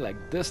seen something like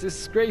this. This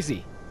is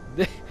crazy.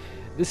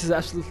 This is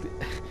absolutely...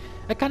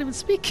 I can't even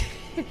speak.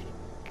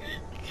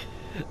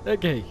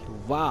 Okay,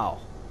 wow.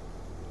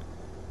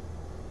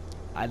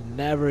 I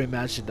never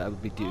imagined I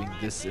would be doing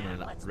this in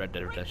a Red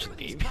Dead Redemption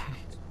game.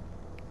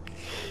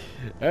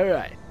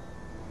 Alright.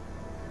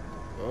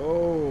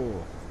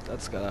 Oh,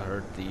 that's gotta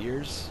hurt the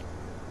ears.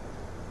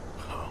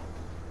 Oh,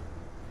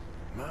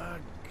 my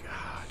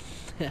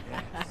God.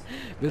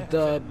 With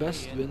the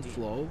best wind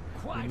flow,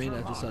 you may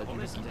not decide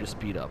to keep your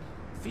speed up.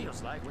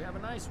 Feels like we have a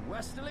nice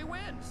westerly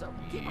wind, so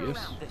keep her Yes.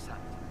 around this height.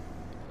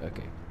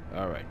 Okay,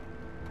 alright.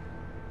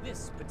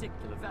 This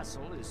particular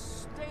vessel is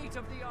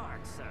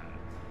state-of-the-art, sir.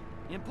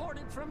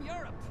 Imported from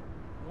Europe.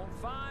 Won't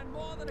find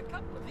more than a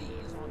couple of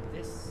these on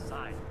this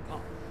side of the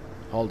pond.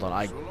 Hold on,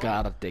 I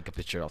gotta take a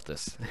picture of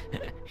this.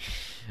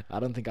 I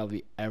don't think I'll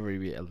be ever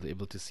be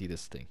able to see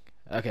this thing.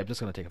 Okay, I'm just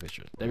gonna take a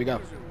picture. There we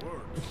go.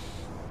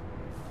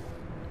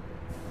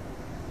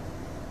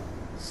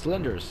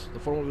 Cylinders, the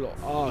form will.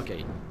 Oh,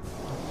 okay.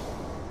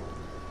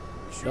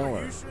 Don't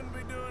worry. You shouldn't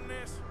be doing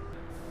this.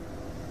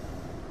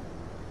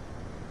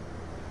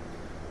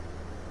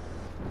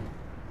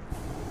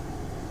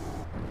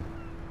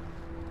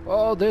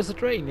 Oh, there's a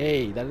train.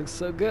 Hey, that looks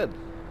so good.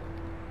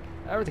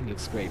 Everything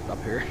looks great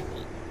up here.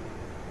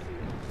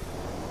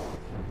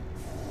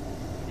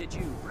 Did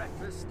you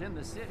breakfast in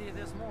the city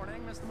this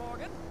morning, Mr.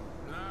 Morgan?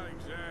 Not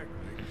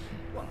exactly.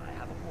 Well, I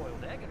have a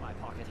boiled egg in my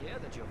pocket here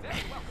that you're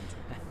very welcome to.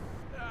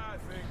 I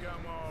think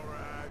I'm all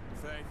right,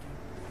 thank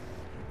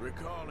you.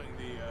 Recalling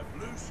the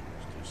ablutions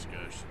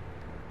discussion.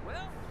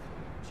 Well,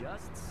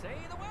 just say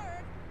the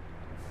word.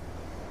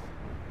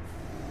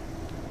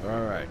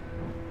 Alright.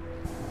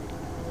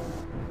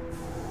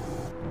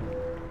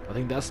 I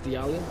think that's the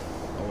island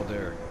over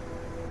there.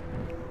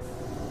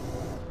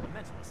 The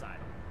mental asylum.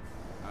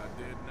 I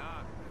did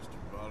not, Mr.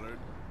 Bullard.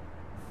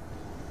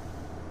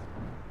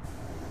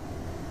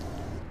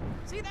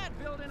 See that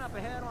building up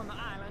ahead on the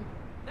island?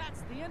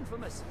 That's the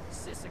infamous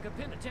Sisika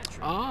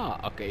Penitentiary. Ah,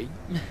 okay.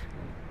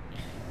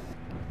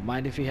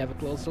 Mind if you have a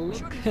closer look?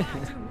 Shouldn't fly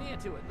too near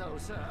to it, though,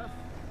 sir.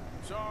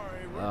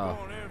 Sorry, we're Oh.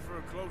 going in for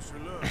a closer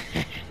look.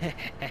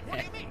 What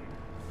do you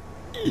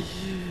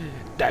mean?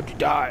 Time to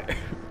die.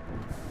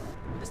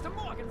 Mr.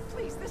 Morgan,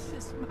 please, this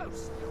is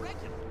most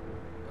irregular.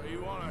 Well,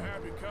 you want a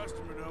happy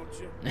customer, don't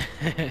you?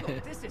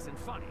 Look, this isn't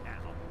funny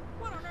now.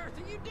 What on earth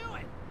are you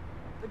doing?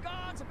 The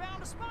guards are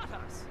bound to spot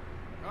us.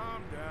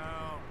 Calm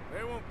down.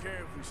 They won't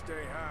care if we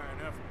stay high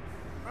enough.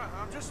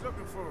 I'm just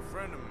looking for a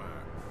friend of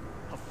mine.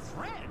 A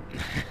friend?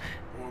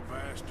 Poor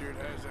bastard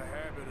has a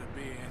habit of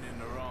being in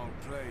the wrong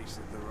place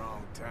at the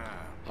wrong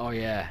time. Oh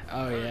yeah,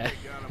 oh Heard yeah. They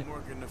got him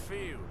working the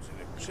fields in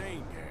a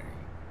chain gang.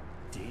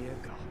 Dear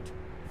God.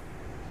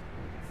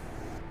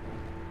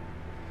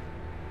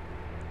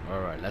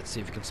 Alright, let's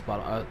see if we can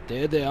spot.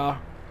 There they are.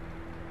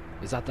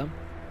 Is that them?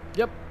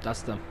 Yep,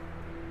 that's them.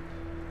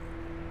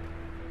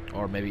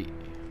 Or maybe,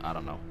 I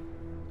don't know.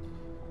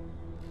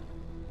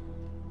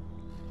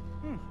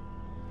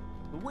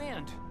 The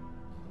wind.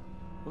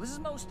 Well, this is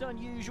most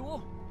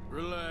unusual.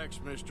 Relax,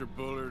 Mr.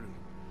 Bullard.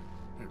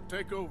 Here,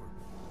 take over.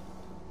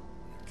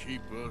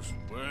 Keep us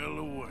well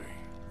away.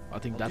 I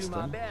think I'll that's do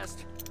my them.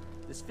 best.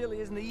 This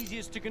filly isn't the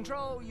easiest to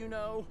control, you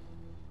know.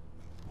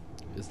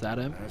 Is that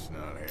him? That's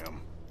not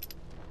him.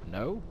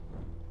 No?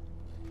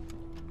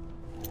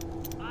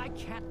 I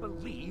can't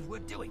believe we're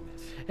doing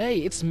this. Hey,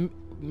 it's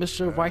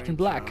Mr. White and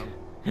Black.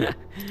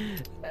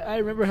 I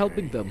remember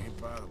helping them.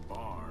 By the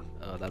barn.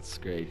 Oh, that's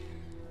great.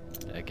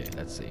 Okay,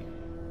 let's see.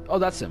 Oh,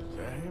 that's him. Is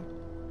that him?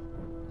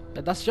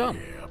 That's John.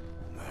 Yep,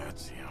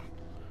 that's him.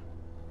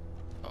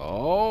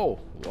 Oh,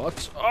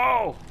 what?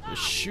 Oh, they're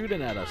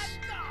shooting at us.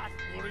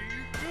 What are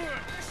you doing?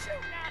 They're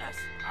shooting at us.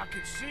 I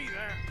can see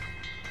that.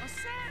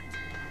 Ascend!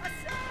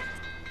 Ascend!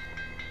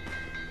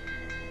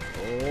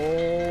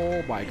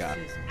 Oh my God.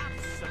 This is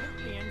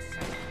absolutely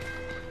insane.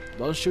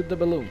 Don't shoot the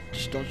balloon.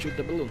 Just don't shoot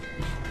the balloon.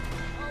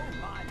 Oh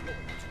my Lord.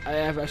 I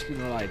have actually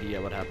no idea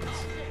what happens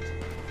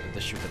if they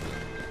shoot the balloon.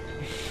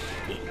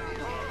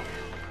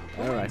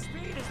 Alright.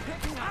 Speed is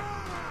picking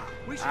up.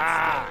 We should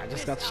Ah, stay I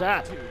just at got this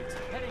shot. altitude. It's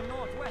heading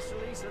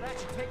northwesterly, so that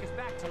should take us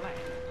back to land.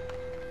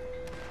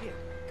 Dear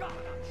God,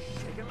 I'm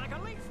shaking like a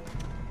leaf.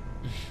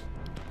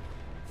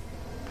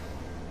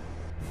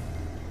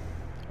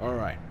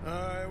 Alright.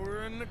 Alright,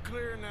 we're in the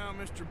clear now,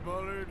 Mr.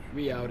 Bullard.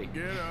 We outie.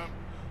 Get up.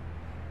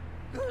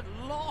 Good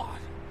Lord,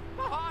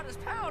 my heart is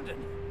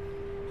pounding.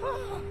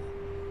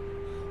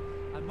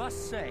 I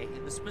must say,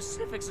 the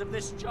specifics of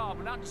this job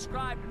were not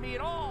described to me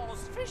at all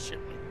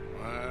sufficiently.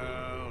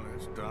 Well,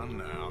 it's done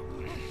now.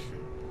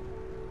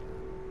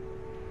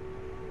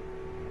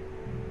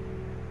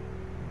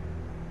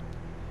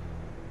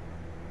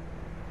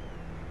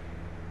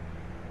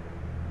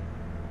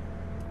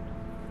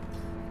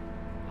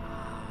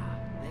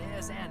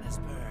 There's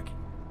Annesburg.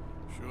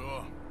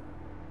 Sure.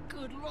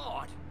 Good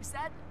Lord, is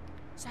that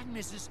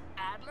Mrs.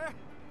 Adler?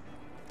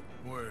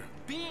 Where?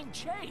 Being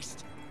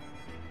chased.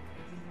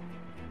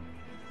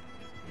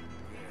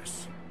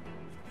 Yes.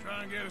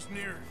 Try and get us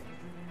near it.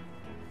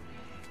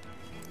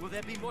 Will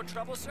there be more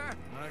trouble, sir?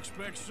 I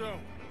expect so.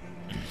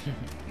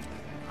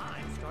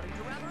 I'm starting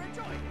to rather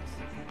enjoy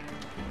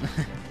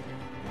this.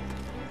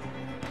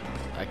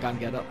 I can't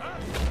get up.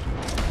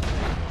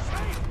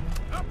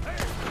 Up there!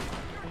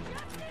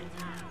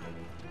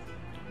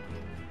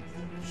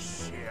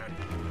 Shit.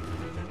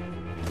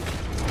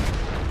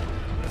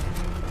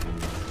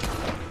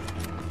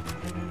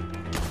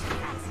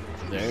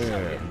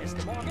 There.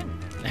 Mr. Morgan.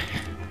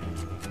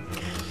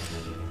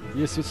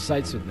 You switch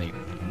sides with me.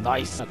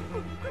 Nice.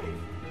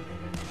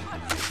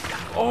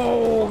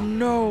 Oh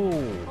no!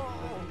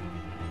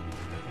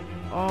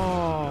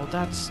 Oh,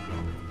 that's.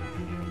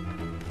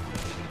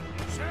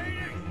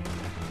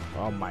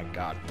 Oh my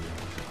God.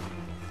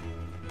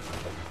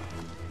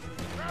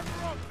 Grab the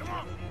rope, come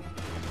on!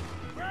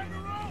 Grab the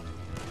rope!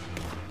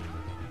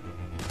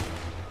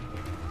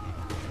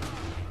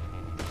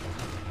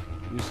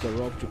 Use the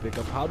rope to pick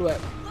up. How do I?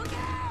 Look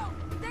out!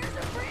 There's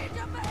a bridge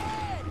up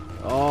ahead!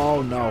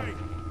 Oh no!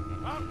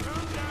 I'll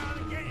come down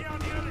and get you on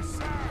the other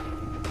side.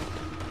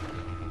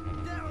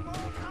 Them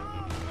old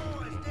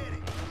homeboys did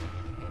it.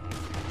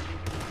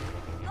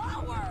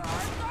 Lower,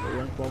 Arthur! The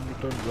young bomb will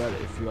turn red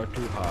if you are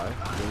too high.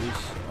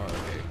 Release. Oh,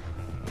 okay.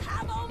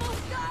 I've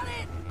almost got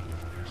it!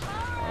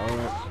 All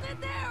right. Hold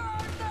it there,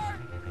 Arthur!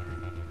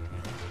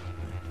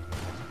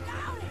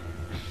 Got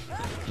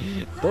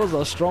it! Those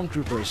are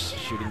stormtroopers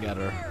shooting at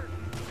her.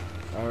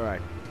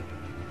 Alright.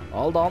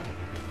 Hold on.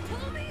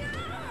 Pull me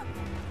up!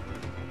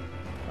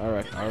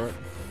 Alright, alright.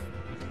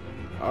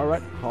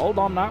 Alright, hold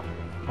on now.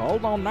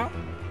 Hold on now.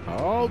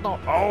 Hold on.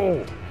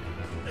 Oh!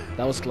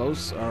 That was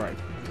close. Alright.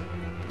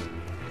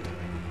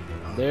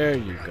 There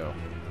you go.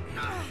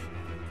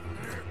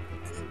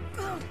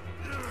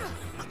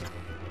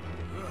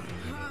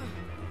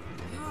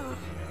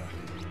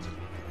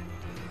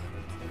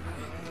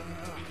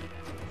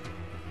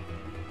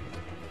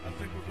 I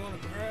think we're gonna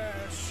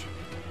crash.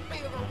 You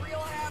have a real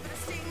habit of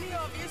seeing the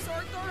obvious,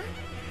 Arthur.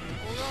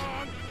 Hold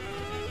on.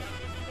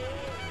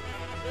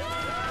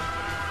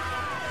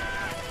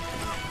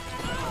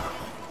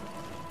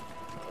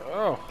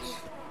 Oh.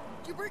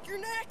 Did you break your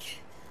neck?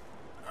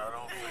 I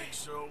don't think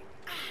so.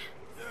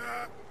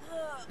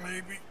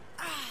 Maybe.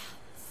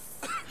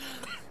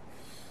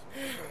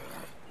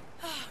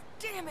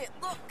 Damn it,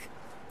 look!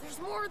 There's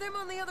more of them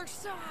on the other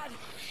side.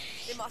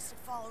 They must have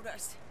followed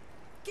us.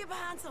 Get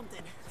behind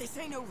something. This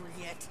ain't over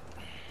yet.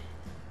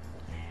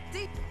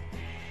 Deep.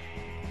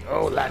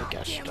 Oh, Damn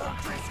Lancaster.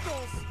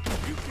 O'Driscolls.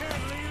 You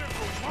can't lead her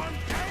for one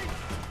day?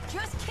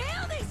 Just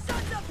kill these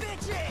sons of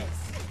bitches!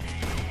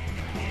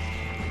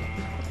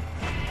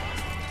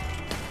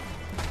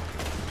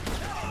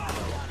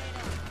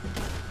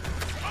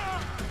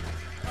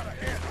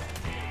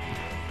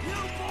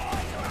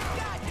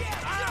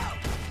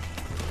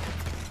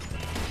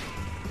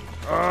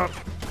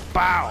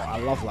 Bow! I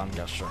love long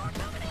gesture.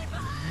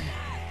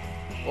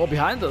 Oh,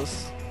 behind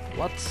us.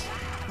 What?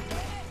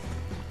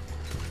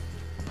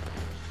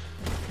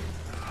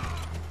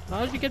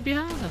 How did you get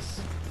behind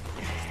us?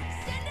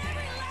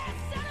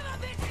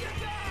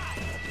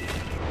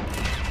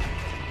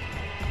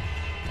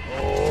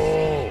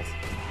 Oh!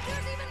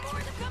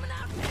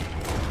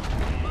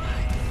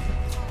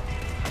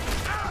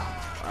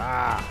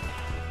 Ah!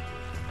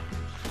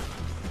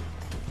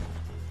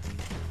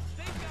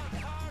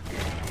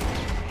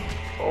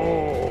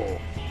 Oh!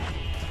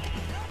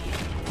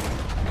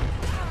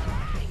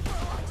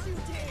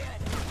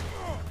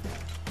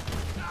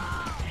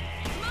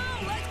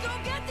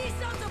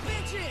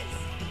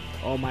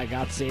 Oh my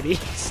God, Sadie,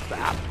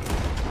 stop!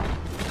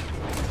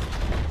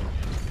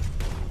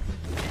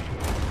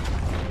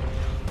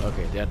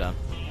 Okay, they're done.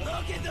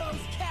 Look at those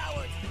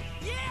cowards!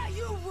 Yeah,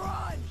 you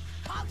run!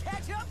 I'll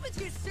catch up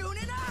with you soon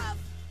enough!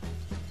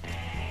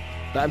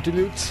 Time to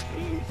loot. Looks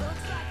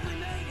like we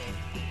made it.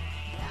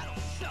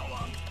 That'll show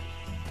 'em.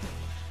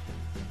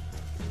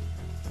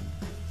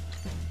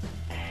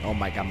 Oh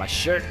my God, my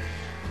shirt.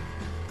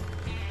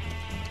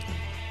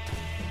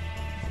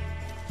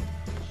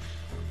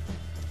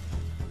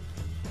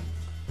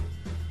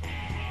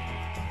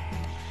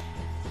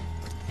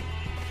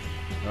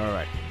 All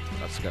right,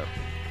 let's go.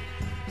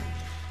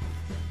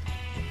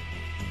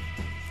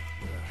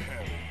 The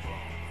hell is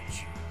wrong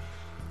with you?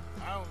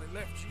 I only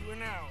left you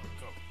an hour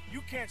ago.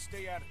 You can't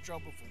stay out of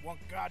trouble for one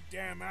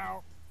goddamn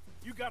hour.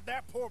 You got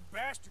that poor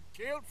bastard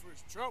killed for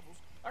his troubles.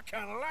 I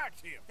kinda liked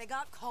him. They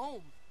got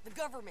Combe, the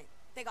government.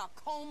 They got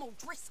Combe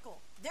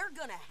O'Driscoll. They're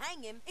gonna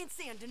hang him in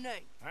Saint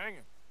Denis. Hang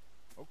him.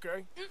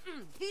 Okay.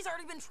 He's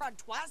already been tried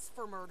twice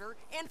for murder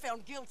and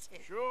found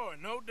guilty. Sure,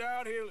 no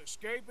doubt he'll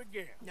escape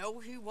again. No,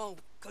 he won't,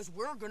 because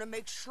we're gonna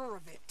make sure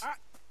of it.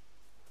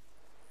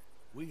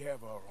 We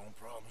have our own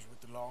problems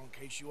with the law, in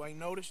case you ain't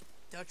noticed.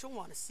 Dutch will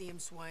want to see him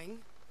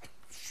swing.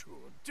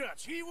 Sure,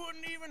 Dutch, he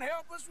wouldn't even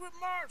help us with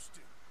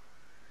Marston.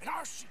 And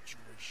our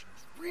situation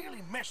is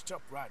really messed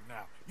up right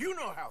now. You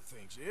know how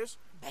things is.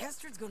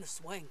 Bastard's gonna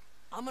swing.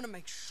 I'm gonna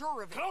make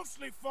sure of it.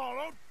 Closely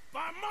followed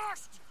by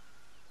Marston.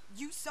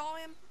 You saw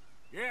him?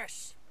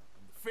 Yes,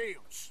 in the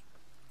fields.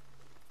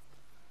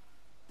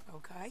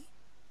 Okay.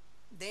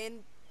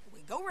 Then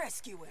we go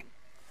rescue him.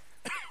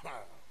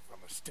 From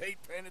a state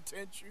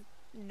penitentiary?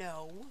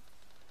 No.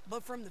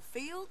 But from the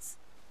fields?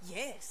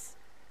 Yes.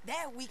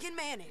 That we can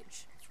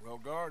manage. It's well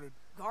guarded.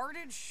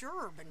 Guarded,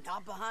 sure, but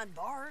not behind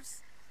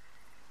bars.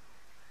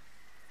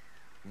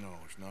 No,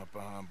 it's not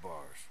behind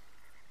bars.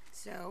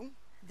 So,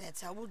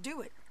 that's how we'll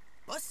do it.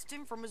 Bust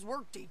him from his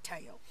work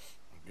detail.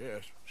 I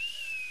guess.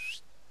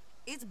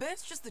 It's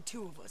best just the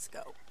two of us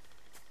go.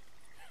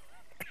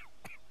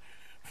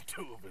 The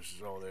two of us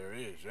is all there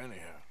is,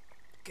 anyhow.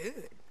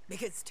 Good,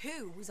 because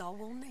two is all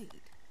we'll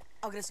need.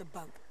 I'll get us a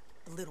boat,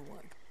 a little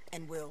one,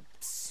 and we'll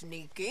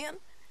sneak in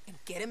and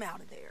get him out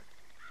of there.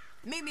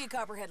 Meet me at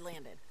Copperhead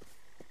Landing.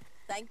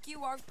 Thank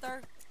you,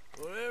 Arthur.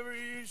 Whatever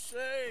you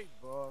say,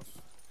 boss.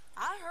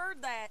 I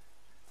heard that.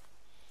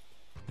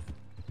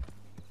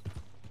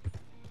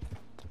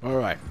 All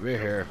right, we're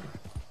here.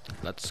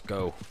 Let's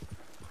go.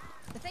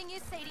 The thing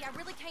is, Sadie, I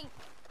really can't.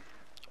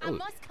 I Oh.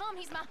 must come.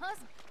 He's my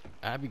husband.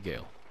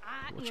 Abigail,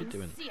 I what you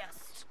doing?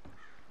 Insist.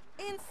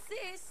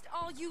 Insist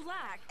all you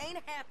like. Ain't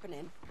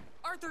happening.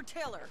 Arthur,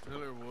 tell her. Tell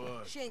her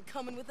what? She ain't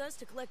coming with us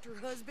to collect her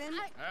husband.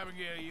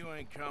 Abigail, you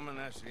ain't coming.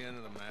 That's the end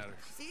of the matter.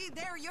 See,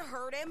 there you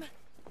heard him.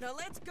 Now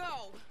let's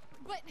go.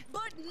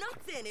 But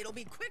nothing. It'll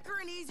be quicker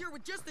and easier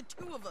with just the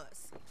two of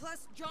us.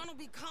 Plus, John will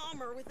be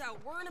calmer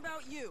without worrying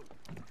about you.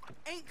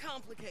 Ain't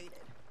complicated.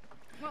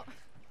 Well,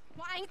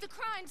 I ain't the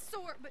crying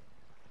sort, but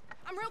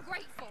I'm real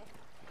grateful.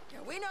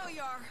 Yeah, we know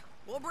you are.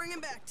 We'll bring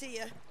him back to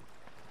you.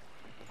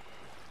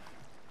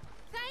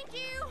 Thank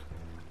you.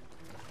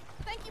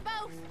 Thank you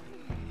both.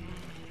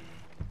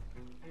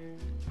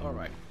 All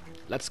right,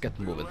 let's get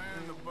moving. We'll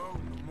land the boat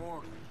in the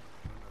morning.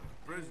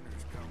 The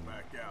prisoners come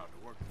back out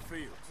to work the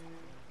fields.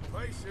 The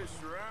place is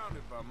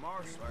surrounded by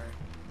marshland.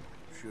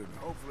 Should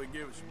hopefully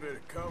give us a bit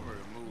of cover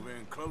to move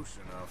in close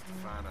enough to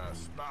find a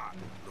spot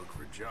and look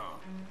for John.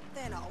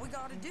 Then all we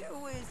gotta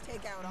do is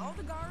take out all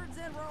the guards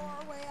and row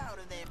our way out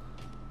of there.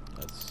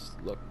 Let's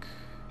look.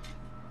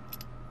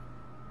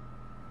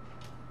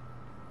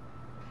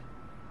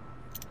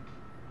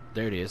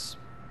 There it is.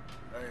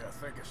 Hey, I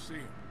think I see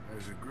him.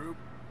 There's a group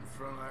in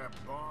front of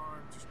that barn,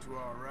 just to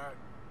our right.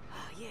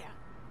 Yeah.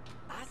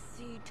 I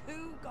see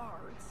two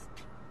guards.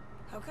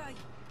 Okay.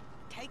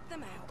 Take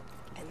them out,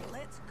 and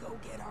let's go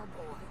get our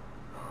boy.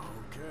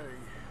 Okay.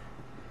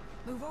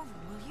 Move over,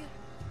 will you?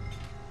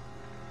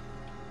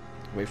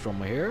 Wait,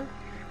 from here?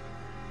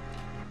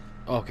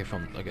 Oh, okay,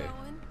 from okay.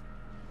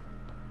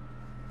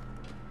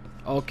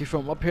 Okay,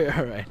 from up here,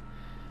 alright.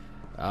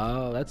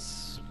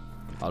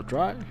 I'll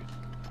try.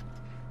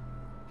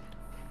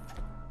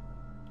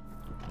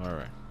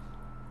 Alright.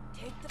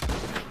 Take the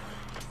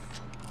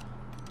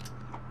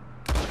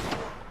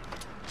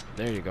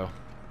There you go.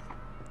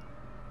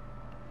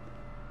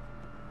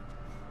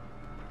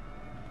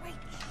 Wait,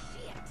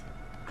 shit.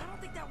 I don't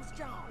think that was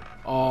John.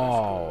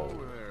 Oh.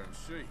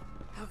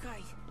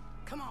 Okay,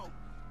 come on.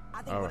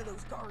 I think All one right. of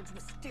those guards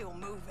was still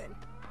moving.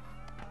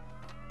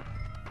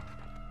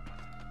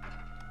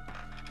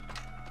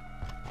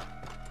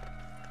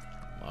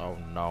 Oh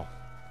no.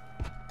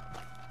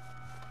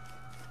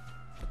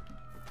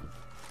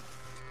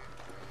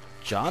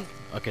 John?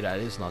 Okay, that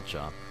is not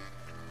John.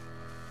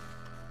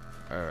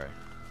 Alright.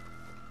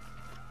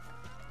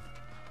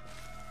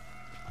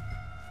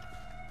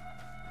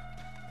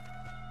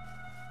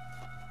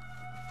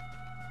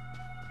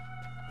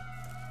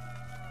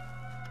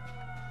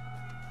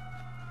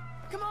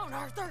 Come on,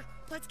 Arthur.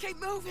 Let's keep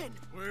moving.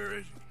 Where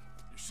is he?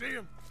 You see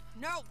him?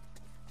 No.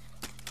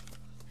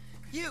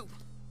 You.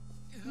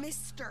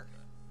 Mister.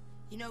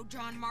 You know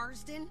John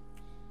Marsden?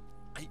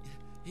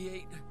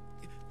 He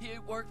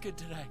ain't working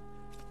today.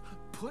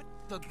 Put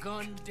the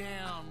gun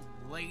down,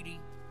 lady.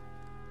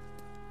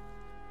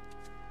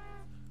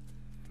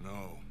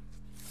 No.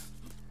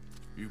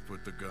 You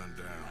put the gun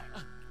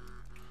down.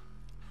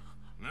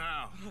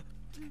 Now.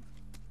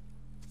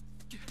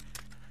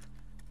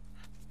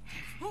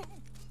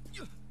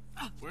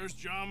 Where's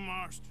John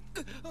Marston?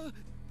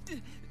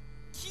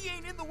 He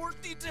ain't in the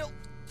work detail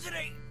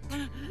today.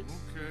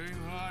 Okay,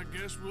 well, I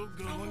guess we'll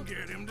go and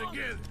get him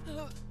together.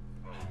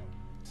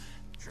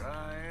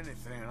 Try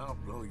anything, I'll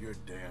blow your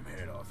damn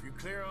head off. You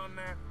clear on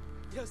that?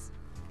 Yes.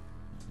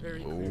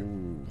 Very clear.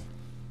 Ooh.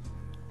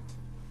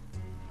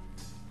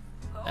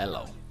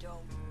 Hello.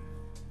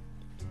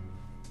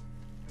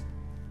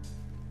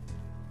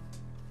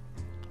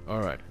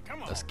 Alright,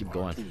 let's keep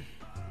going.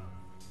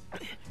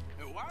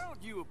 Why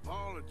don't you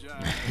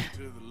apologize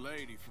to the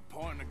lady for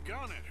pointing a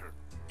gun at her?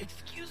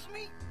 Excuse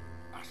me?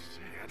 I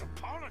said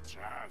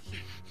apologize.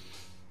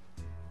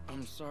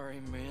 I'm sorry,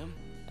 ma'am.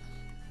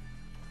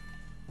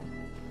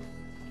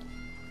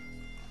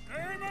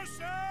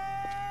 Jameson!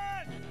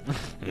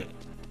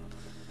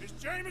 Is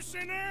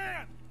Jameson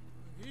in?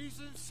 He's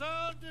in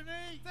Saint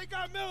Denis. They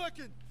got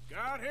Milliken.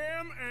 Got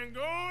him and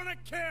gonna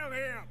kill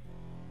him.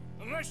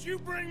 Unless you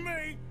bring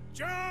me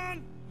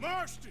John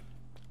Marston.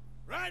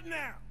 Right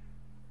now.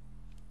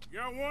 You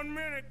got 1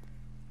 minute.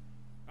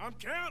 I'm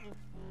counting.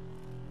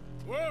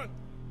 1,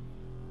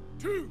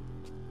 2,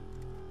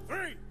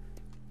 3.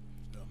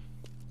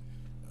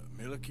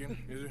 Milliken,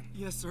 is it?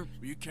 Yes, sir.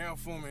 Will you count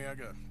for me? I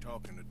got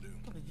talking to do.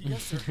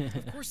 Yes, sir.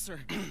 Of course, sir.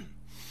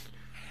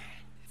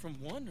 From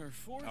 1 or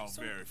 4? Oh,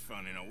 sir? very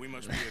funny. No, we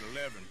must be at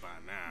 11 by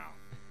now.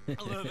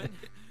 11,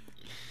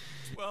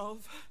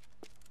 12,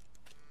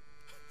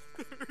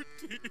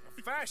 13,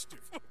 faster.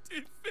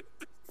 14, 15,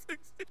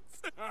 16,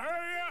 17. Now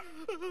hurry up!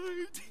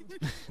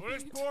 Well,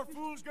 this poor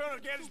fool's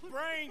gonna get his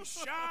brains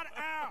shot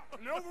out.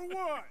 And over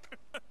what?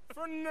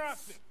 For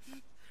nothing.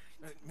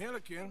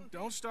 Milliken,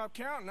 don't stop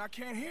counting. I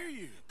can't hear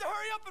you.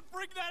 Hurry up and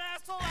bring that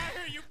asshole out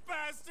here, you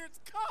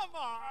bastards! Come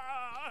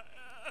on!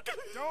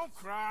 Don't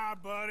cry,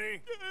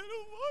 buddy. I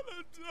don't want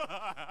to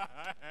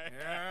die.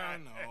 Yeah, I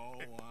know.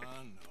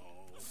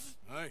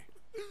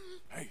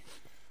 Hey,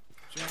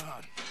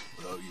 John,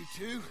 blow you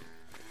too?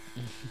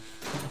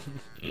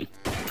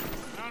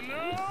 Now,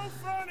 no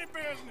funny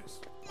business.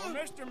 Well,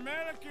 Mr.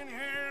 Milliken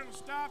here will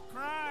stop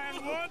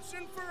crying once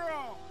and for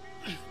all.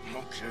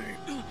 Okay,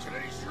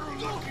 today's your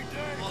lucky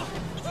day.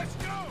 Let's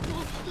go!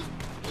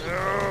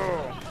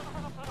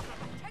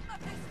 Take my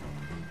pistol.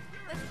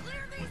 Let's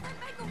clear these and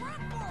make a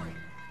run for it.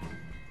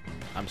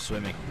 I'm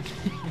swimming.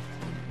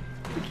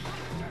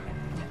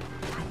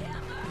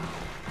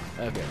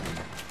 Okay.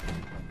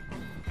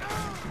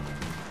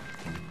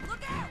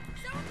 Look out!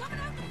 Someone coming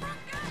out the front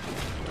gate!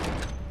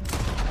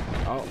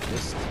 Oh,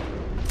 this.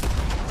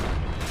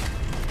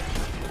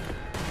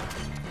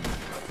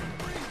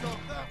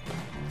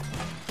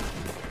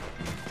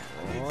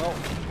 Well,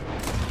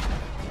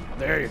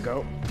 there you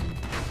go.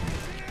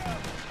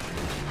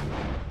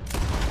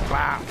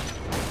 Wow.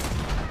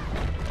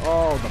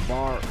 Oh, the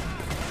bar.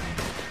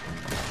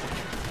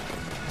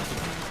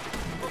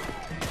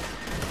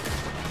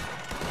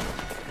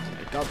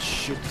 I gotta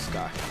shoot this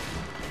guy.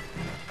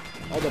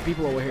 Oh, the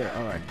people over here.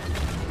 All right.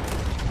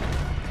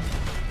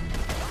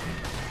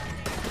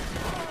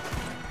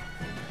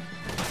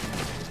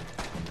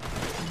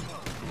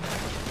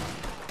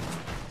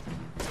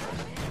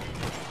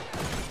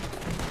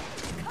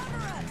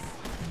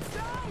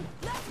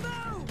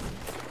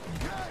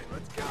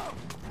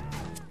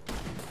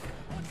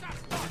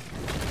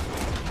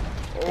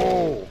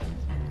 Oh!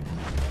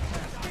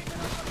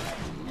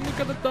 Look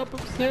at the top of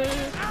his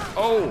head!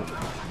 Oh!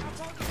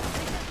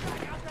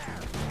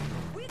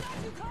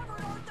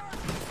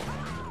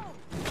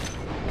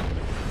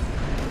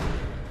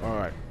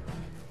 Alright.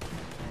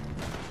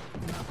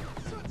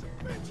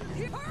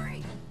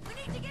 Hurry! We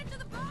need to get to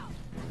the boat!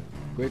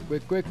 Quick,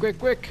 quick, quick, quick,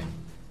 quick!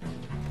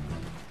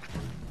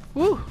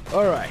 Woo!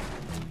 Alright.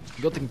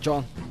 Good thing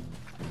John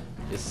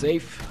is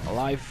safe,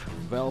 alive,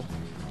 well.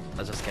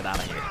 Let's just get out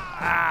of here.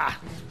 Ah!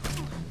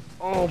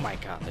 Oh my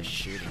god, they're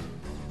shooting.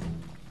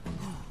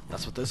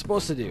 That's what they're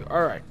supposed to do.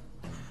 Alright.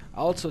 I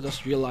also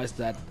just realized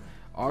that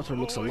Arthur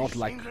looks a lot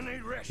like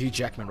Hugh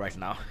Jackman right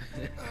now.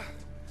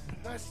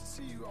 Nice to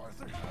see you,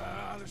 Arthur.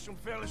 There's some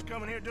fellas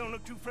coming here. Don't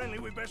look too friendly.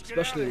 We best get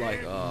Especially out of like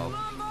here.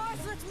 Come on,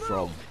 boys, let's move.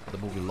 from the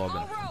movie Logan.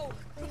 I'll roll.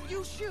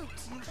 You shoot.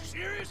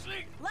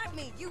 Seriously? Let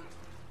me.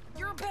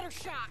 You're a better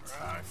shot.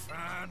 Right,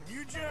 fine.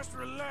 You just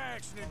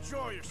relax and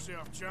enjoy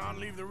yourself, John.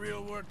 Leave the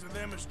real work to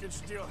them as can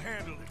still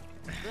handle it.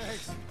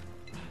 Thanks.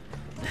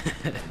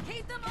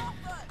 Keep them off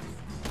us.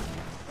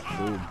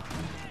 Boom.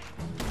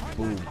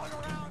 Boom.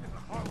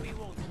 Or we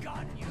will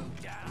gun you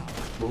down.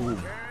 Boom.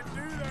 Can't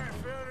do that,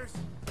 fellas.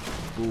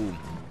 Boom.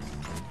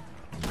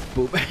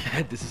 Boom.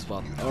 This is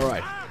fun.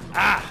 Alright.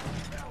 Ah!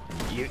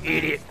 You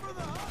idiot.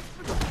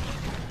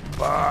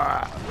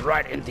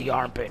 Right in the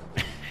armpit.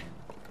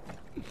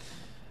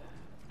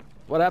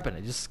 What happened?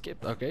 I just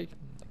skipped. Okay.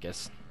 I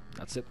guess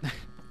that's it.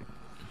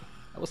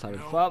 I was having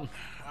fun.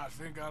 I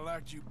think I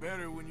liked you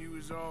better when you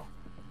was all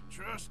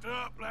trussed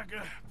up like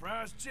a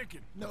prize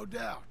chicken. No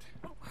doubt.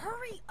 Oh,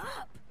 hurry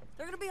up.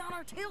 They're gonna be on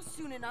our tails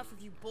soon enough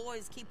if you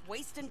boys keep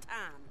wasting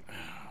time.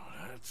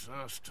 Oh, that's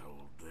us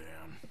told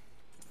them.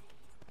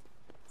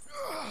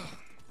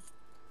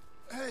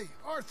 Hey,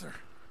 Arthur.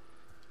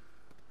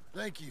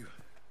 Thank you.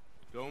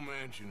 Don't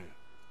mention it.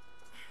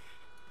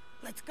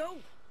 Let's go.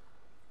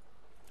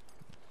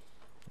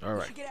 We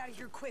Alright. should get out of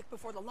here quick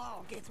before the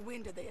law gets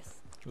wind of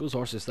this. Whose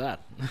horse is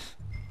that?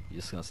 You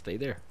just gonna stay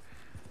there?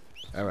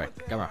 Alright,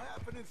 come on.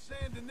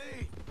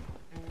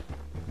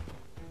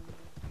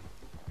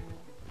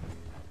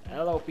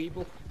 Hello,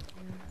 people.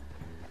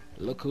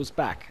 Look who's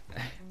back.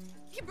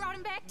 You brought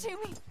him back to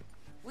me.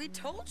 We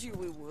told you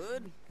we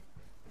would.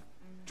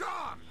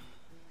 John!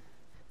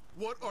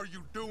 What are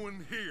you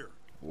doing here?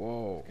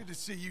 Whoa. Good to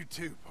see you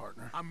too,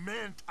 partner. I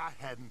meant I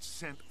hadn't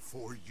sent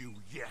for you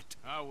yet.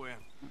 I win.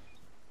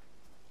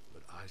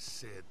 But I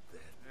said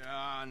that. Yeah,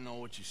 I know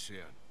what you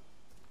said.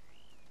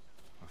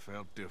 I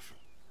felt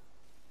different.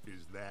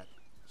 Is that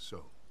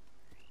so?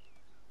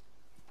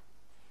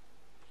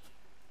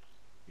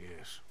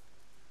 Yes.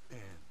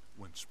 And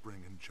when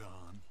Spring and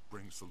John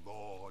brings the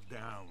law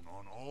down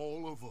on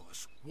all of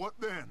us, what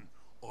then,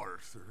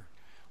 Arthur?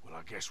 Well,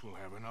 I guess we'll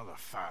have another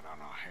fight on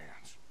our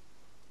hands.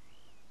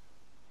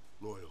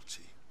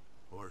 Loyalty,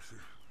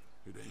 Arthur,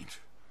 it ain't.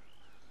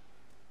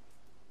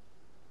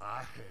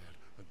 I had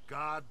a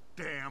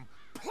goddamn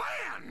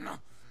plan!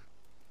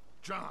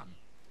 John,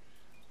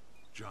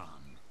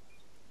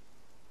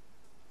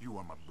 you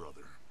are my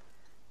brother.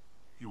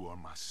 You are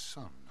my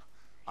son.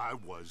 I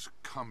was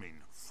coming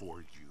for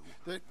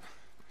you.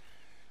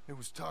 It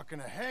was talking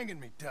of hanging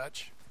me,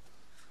 Dutch.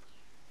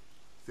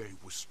 They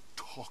was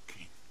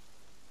talking.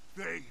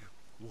 They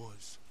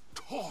was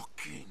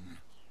talking.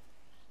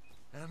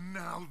 And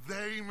now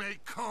they may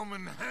come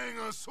and hang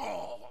us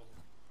all.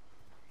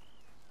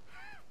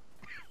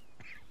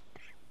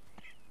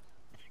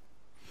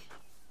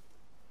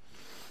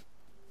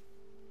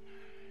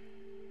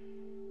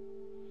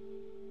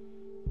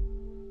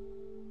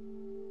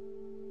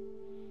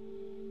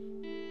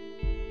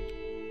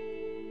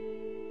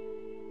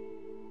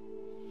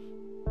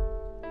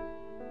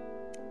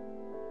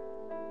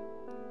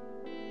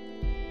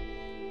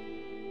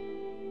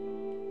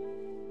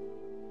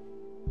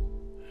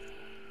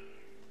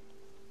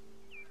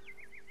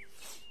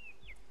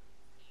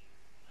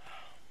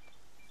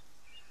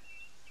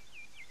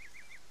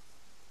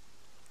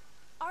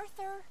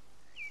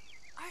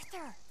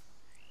 Arthur!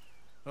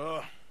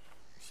 Oh,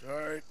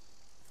 sorry.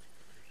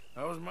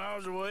 I was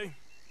miles away,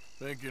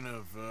 thinking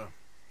of, I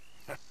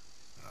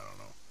don't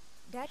know.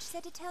 Dutch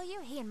said to tell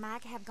you he and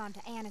Mike have gone to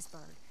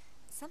Annisburg.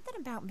 Something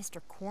about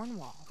Mr.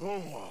 Cornwall.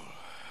 Cornwall.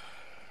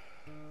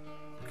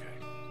 Okay.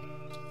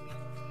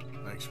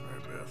 Thanks,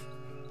 Mary Beth.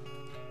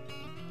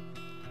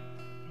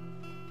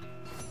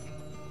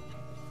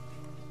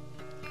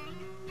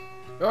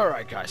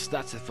 Alright guys,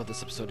 that's it for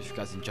this episode. If you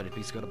guys enjoyed it,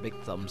 please give it a big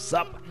thumbs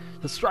up.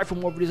 Subscribe for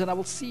more videos and I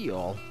will see you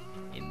all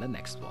in the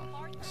next one.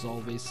 As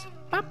always,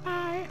 bye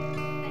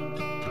bye!